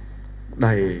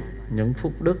đầy những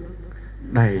phúc đức,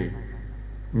 đầy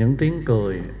những tiếng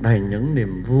cười, đầy những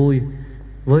niềm vui,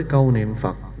 với câu niệm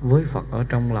Phật, với Phật ở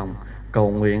trong lòng.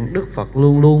 Cầu nguyện Đức Phật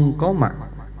luôn luôn có mặt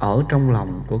ở trong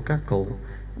lòng của các cụ,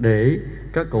 để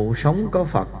các cụ sống có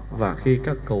Phật, và khi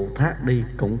các cụ thác đi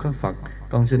cũng có Phật.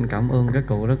 Con xin cảm ơn các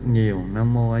cụ rất nhiều.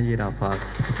 Nam Mô A Di Đà Phật.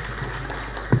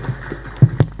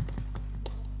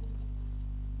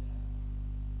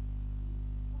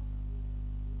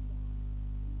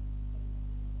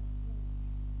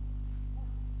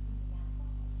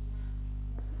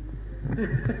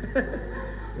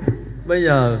 Bây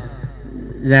giờ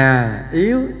già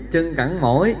yếu, chân cẳng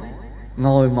mỏi,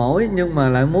 ngồi mỏi nhưng mà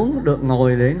lại muốn được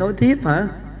ngồi để nói tiếp hả?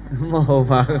 Mô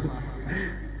Phật.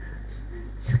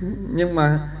 Nhưng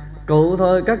mà cụ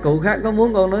thôi, các cụ khác có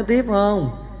muốn con nói tiếp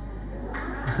không?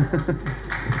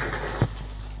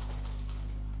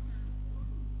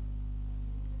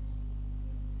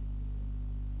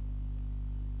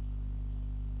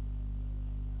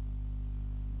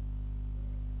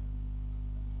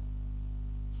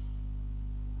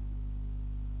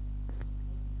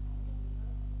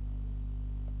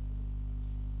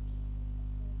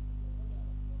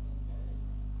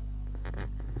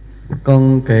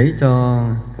 Con kể cho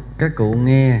các cụ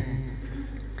nghe,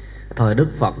 thời Đức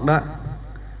Phật đó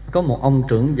có một ông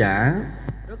trưởng giả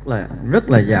rất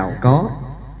là giàu có.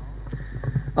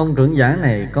 Ông trưởng giả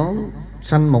này có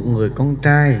sanh một người con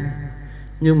trai,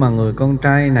 nhưng mà người con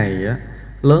trai này á,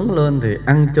 lớn lên thì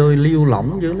ăn chơi liêu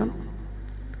lỏng dữ lắm.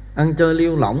 Ăn chơi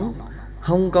liêu lỏng,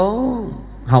 không có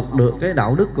học được cái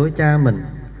đạo đức của cha mình.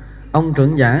 Ông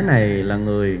trưởng giả này là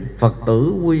người Phật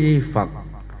tử quy y Phật,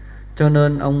 cho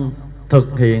nên ông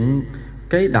thực hiện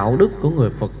cái đạo đức của người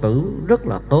Phật tử rất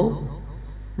là tốt.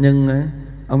 Nhưng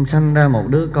ông sanh ra một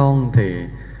đứa con thì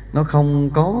nó không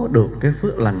có được cái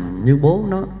phước lành như bố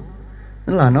nó.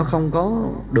 Tức là nó không có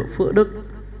được phước đức.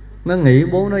 Nó nghĩ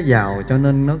bố nó giàu cho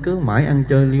nên nó cứ mãi ăn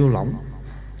chơi liêu lỏng,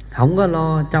 không có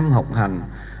lo chăm học hành,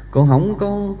 cũng không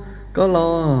có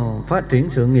lo phát triển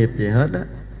sự nghiệp gì hết á.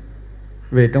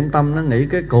 Vì trong tâm nó nghĩ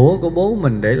cái của bố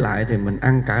mình để lại thì mình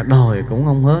ăn cả đời cũng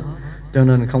không hết, cho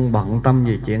nên không bận tâm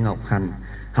gì chuyện học hành.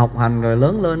 Học hành rồi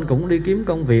lớn lên cũng đi kiếm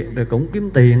công việc, rồi cũng kiếm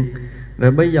tiền.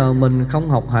 Rồi bây giờ mình không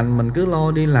học hành, mình cứ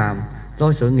lo đi làm,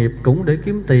 lo sự nghiệp cũng để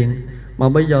kiếm tiền. Mà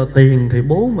bây giờ tiền thì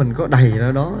bố mình có đầy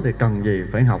ra đó, thì cần gì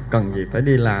phải học, cần gì phải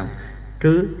đi làm,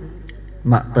 cứ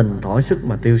mặc tình thỏa sức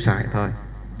mà tiêu xài thôi.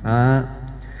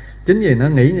 Chính vì nó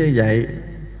nghĩ như vậy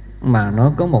mà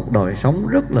nó có một đời sống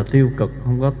rất là tiêu cực,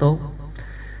 không có tốt.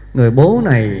 Người bố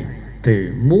này thì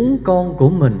muốn con của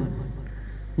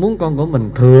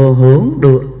mình thừa hưởng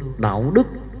được đạo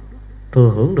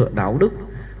đức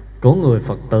của người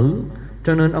Phật tử.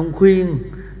 Cho nên ông khuyên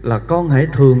là con hãy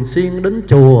thường xuyên đến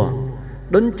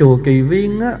chùa Kỳ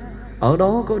Viên á, ở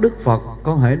đó có Đức Phật,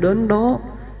 con hãy đến đó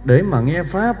để mà nghe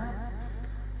Pháp.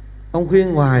 Ông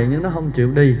khuyên hoài nhưng nó không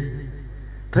chịu đi.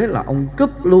 Thế là ông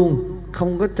cúp luôn,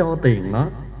 không có cho tiền nó.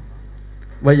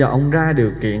 Bây giờ ông ra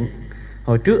điều kiện.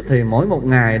 Hồi trước thì mỗi một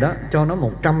ngày đó cho nó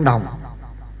 100 đồng,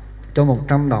 cho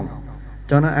 100 đồng,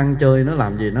 cho nó ăn chơi, nó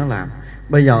làm gì nó làm.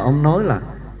 Bây giờ ông nói là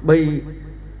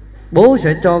bố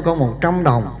sẽ cho con 100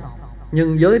 đồng,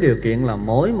 nhưng với điều kiện là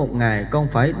mỗi một ngày con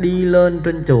phải đi lên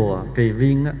trên chùa Kỳ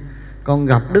Viên á, con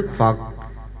gặp Đức Phật,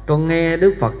 con nghe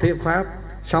Đức Phật thuyết Pháp.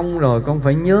 Xong rồi con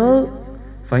phải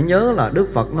nhớ là Đức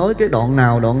Phật nói cái đoạn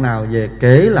nào về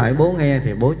kể lại bố nghe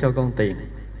thì bố cho con tiền.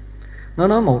 Nó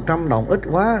nói 100 đồng ít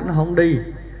quá, nó không đi.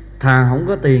 Thà không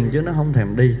có tiền chứ nó không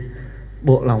thèm đi.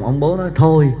 Buộc lòng ông bố nói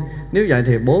thôi, nếu vậy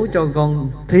thì bố cho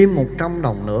con thêm 100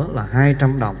 đồng nữa là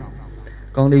 200 đồng.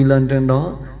 Con đi lên trên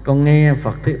đó, con nghe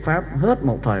Phật thuyết Pháp hết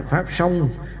một thời Pháp xong,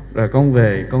 rồi con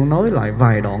về con nói lại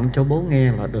vài đoạn cho bố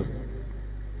nghe là được.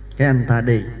 Cái anh ta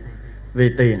đi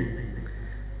vì tiền.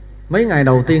 Mấy ngày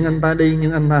đầu tiên anh ta đi,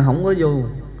 nhưng anh ta không có vô,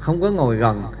 không có ngồi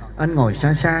gần, anh ngồi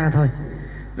xa xa thôi.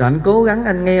 Rồi anh cố gắng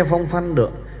anh nghe phong phanh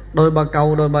được đôi ba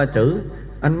câu, đôi ba chữ.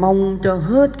 Anh mong cho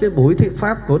hết cái buổi thuyết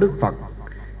Pháp của Đức Phật,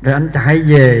 rồi anh chạy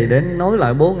về để nói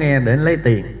lại bố nghe để anh lấy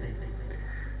tiền.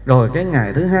 Rồi cái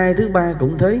ngày thứ hai, thứ ba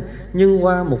cũng thế. Nhưng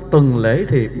qua một tuần lễ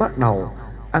thì bắt đầu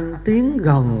anh tiến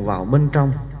gần vào bên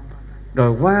trong.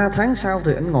 Rồi qua tháng sau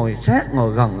thì anh ngồi sát,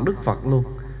 ngồi gần Đức Phật luôn.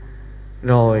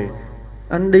 Rồi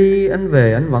anh đi, anh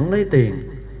về, anh vẫn lấy tiền.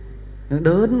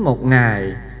 Đến một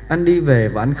ngày anh đi về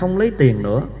và anh không lấy tiền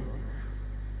nữa.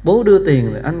 Bố đưa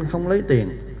tiền thì anh không lấy tiền.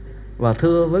 Và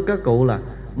thưa với các cụ là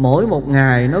mỗi một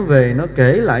ngày nó về, nó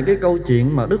kể lại cái câu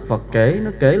chuyện mà Đức Phật kể,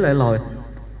 nó kể lại lời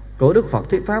của Đức Phật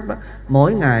thuyết Pháp đó,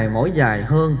 mỗi ngày mỗi dài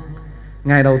hơn.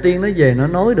 Ngày đầu tiên nó về nó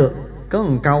nói được, có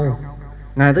 1 câu.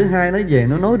 Ngày thứ 2 nó về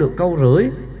nó nói được 1,5 câu.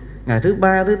 Ngày thứ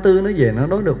 3, thứ 4 nó về nó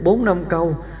nói được 4-5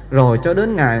 câu. Rồi cho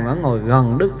đến ngày mà ngồi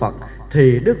gần Đức Phật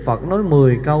thì Đức Phật nói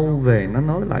 10 câu, về nó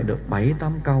nói lại được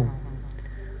 7-8 câu.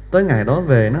 Tới ngày đó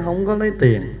về nó không có lấy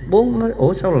tiền. Bố nói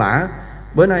ủa sao lạ,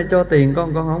 bữa nay cho tiền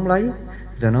con không lấy.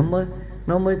 Rồi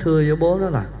nó mới thưa với bố nó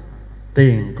là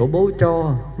tiền của bố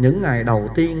cho những ngày đầu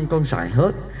tiên con xài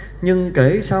hết, nhưng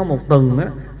kể sau 1 tuần á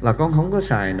là con không có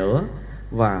xài nữa.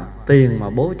 Và tiền mà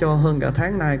bố cho hơn cả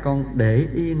tháng nay con để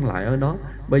yên lại ở đó,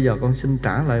 bây giờ con xin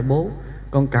trả lại bố.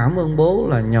 Con cảm ơn bố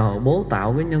là nhờ bố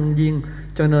tạo cái nhân duyên,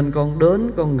 cho nên con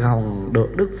đến con gồng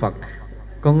được Đức Phật,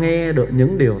 con nghe được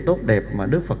những điều tốt đẹp mà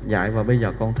Đức Phật dạy. Và bây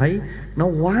giờ con thấy nó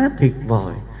quá tuyệt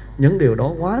vời, những điều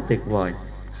đó quá tuyệt vời.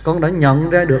 Con đã nhận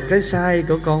ra được cái sai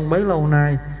của con bấy lâu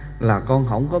nay là con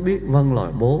không có biết vâng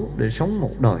lời bố để sống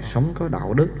một đời sống có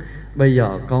đạo đức. Bây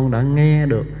giờ con đã nghe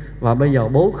được, và bây giờ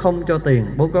bố không cho tiền,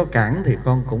 bố có cản thì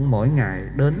con cũng mỗi ngày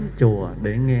đến chùa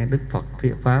để nghe Đức Phật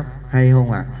thuyết Pháp. Hay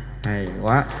không ạ? Hay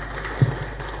quá.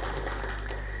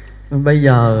 Bây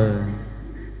giờ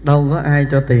đâu có ai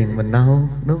cho tiền mình đâu,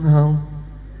 đúng không?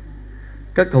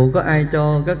 Các cụ có ai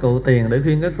cho các cụ tiền để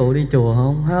khuyên các cụ đi chùa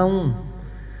không? Không.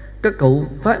 Các cụ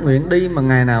phát nguyện đi mà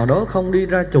ngày nào đó không đi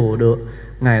ra chùa được,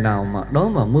 ngày nào mà đó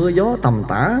mà mưa gió tầm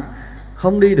tã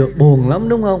không đi được, buồn lắm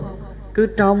đúng không? Cứ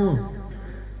trong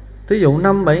thí dụ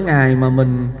 5-7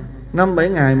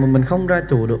 ngày mà mình không ra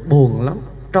chùa được, buồn lắm.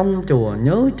 Trong chùa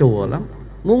nhớ chùa lắm,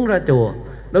 muốn ra chùa.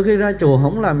 Đôi khi ra chùa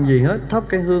không làm gì hết, thắp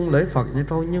cây hương lễ Phật vậy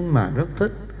thôi, nhưng mà rất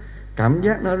thích. Cảm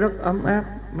giác nó rất ấm áp,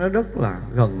 nó rất là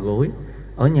gần gũi.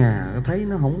 Ở nhà thấy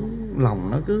nó không,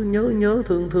 lòng nó cứ nhớ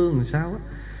thương làm sao á.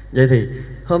 Vậy thì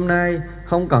hôm nay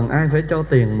không cần ai phải cho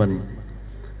tiền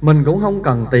mình cũng không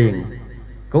cần tiền,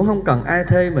 cũng không cần ai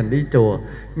thuê mình đi chùa.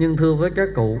 Nhưng thưa với các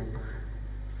cụ,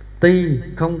 tuy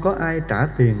không có ai trả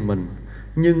tiền mình,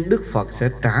 nhưng Đức Phật sẽ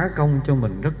trả công cho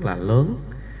mình rất là lớn.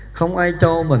 Không ai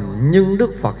cho mình, nhưng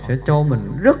Đức Phật sẽ cho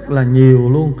mình rất là nhiều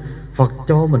luôn. Phật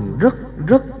cho mình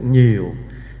rất nhiều.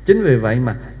 Chính vì vậy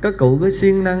mà các cụ cứ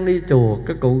siêng năng đi chùa,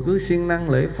 các cụ cứ siêng năng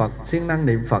lễ Phật, siêng năng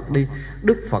niệm Phật đi.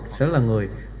 Đức Phật sẽ là người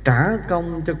trả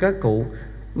công cho các cụ,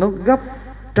 nó gấp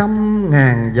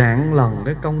 100.000 vạn lần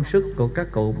cái công sức của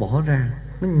các cụ bỏ ra,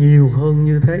 nó nhiều hơn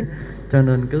như thế. Cho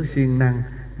nên cứ siêng năng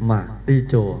mà đi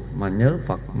chùa, mà nhớ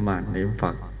Phật, mà niệm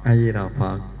Phật. A Di Đà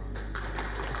Phật.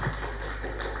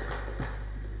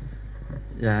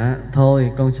 Dạ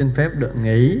thôi con xin phép được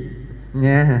nghỉ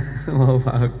nha. Mô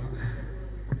Phật.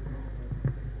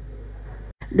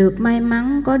 Được may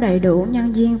mắn có đầy đủ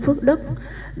nhân duyên phước đức,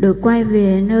 được quay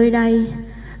về nơi đây,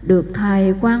 được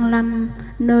Thầy Quan Lâm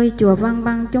nơi Chùa Văn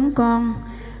Bân chúng con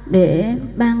để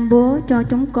ban bố cho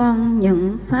chúng con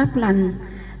những pháp lành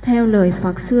theo lời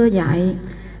Phật xưa dạy,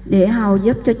 để hầu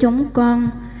giúp cho chúng con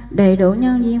đầy đủ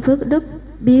nhân duyên phước đức,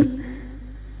 biết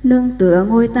nương tựa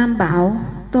ngôi Tam Bảo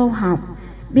tu học,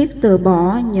 biết từ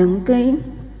bỏ những cái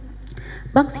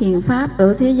bất thiện pháp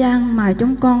ở thế gian mà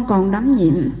chúng con còn đắm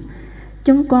nhiễm.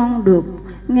 Chúng con được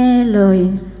nghe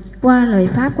lời qua lời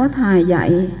Pháp của Thầy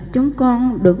dạy, chúng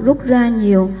con được rút ra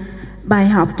nhiều bài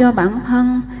học cho bản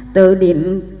thân,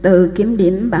 tự kiểm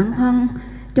điểm bản thân.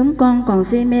 Chúng con còn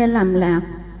si mê lầm lạc,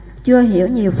 chưa hiểu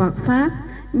nhiều Phật Pháp,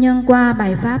 nhưng qua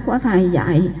bài Pháp của Thầy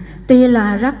dạy, tuy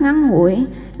là rất ngắn ngủi,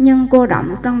 nhưng cô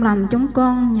đọng trong lòng chúng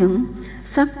con những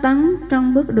sắc tấn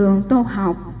trong bước đường tu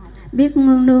học, biết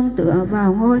nương tựa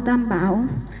vào ngôi Tam Bảo,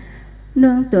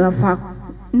 nương tựa Phật,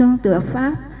 nương tựa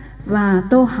Pháp và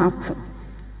tu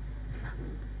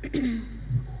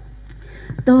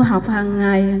học hàng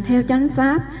ngày theo chánh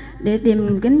Pháp, để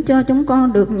tìm kiếm cho chúng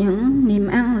con được những niềm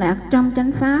an lạc trong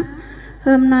chánh Pháp.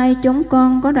 Hôm nay chúng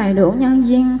con có đầy đủ nhân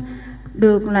duyên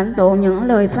được lãnh tụ những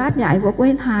lời Pháp dạy của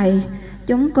quý Thầy.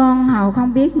 Chúng con hầu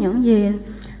không biết những gì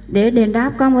để đền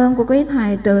đáp công ơn của quý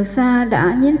Thầy từ xa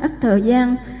đã nhín ít thời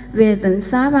gian về tỉnh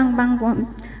xá Văn Bân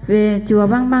về chùa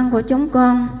Văn Bân của chúng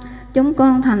con. Chúng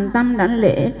con thành tâm đảnh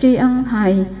lễ tri ân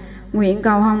Thầy, nguyện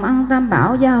cầu hồng ân Tam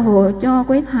Bảo gia hộ cho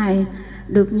quý Thầy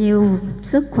được nhiều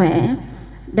sức khỏe,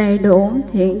 đầy đủ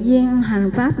thiện duyên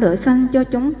hành pháp lợi sanh cho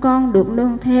chúng con được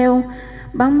nương theo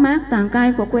bóng mát tàn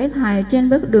cây của quý Thầy trên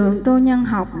bước đường tu nhân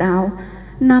học đạo.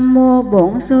 Nam mô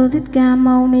Bổn Sư Thích Ca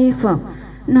Mâu Ni Phật.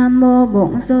 Nam mô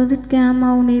Bổn Sư Thích Ca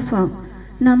Mâu Ni Phật.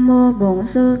 Nam mô Bổn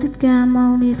Sư Thích Ca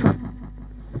Mâu Ni Phật.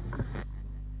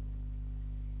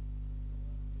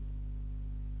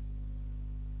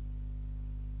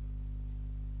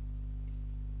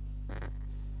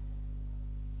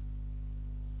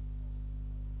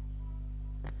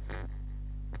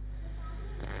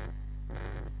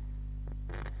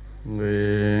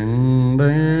 Nguyện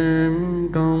đem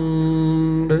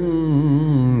công đức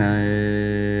này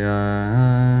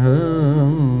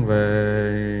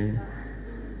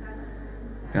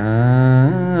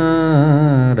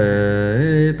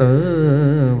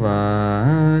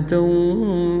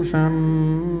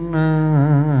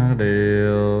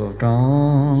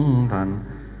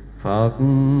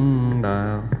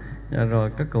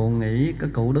cụ nghỉ, các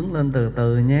cụ đứng lên từ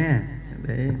từ nha,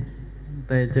 để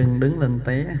tê chân đứng lên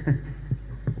té.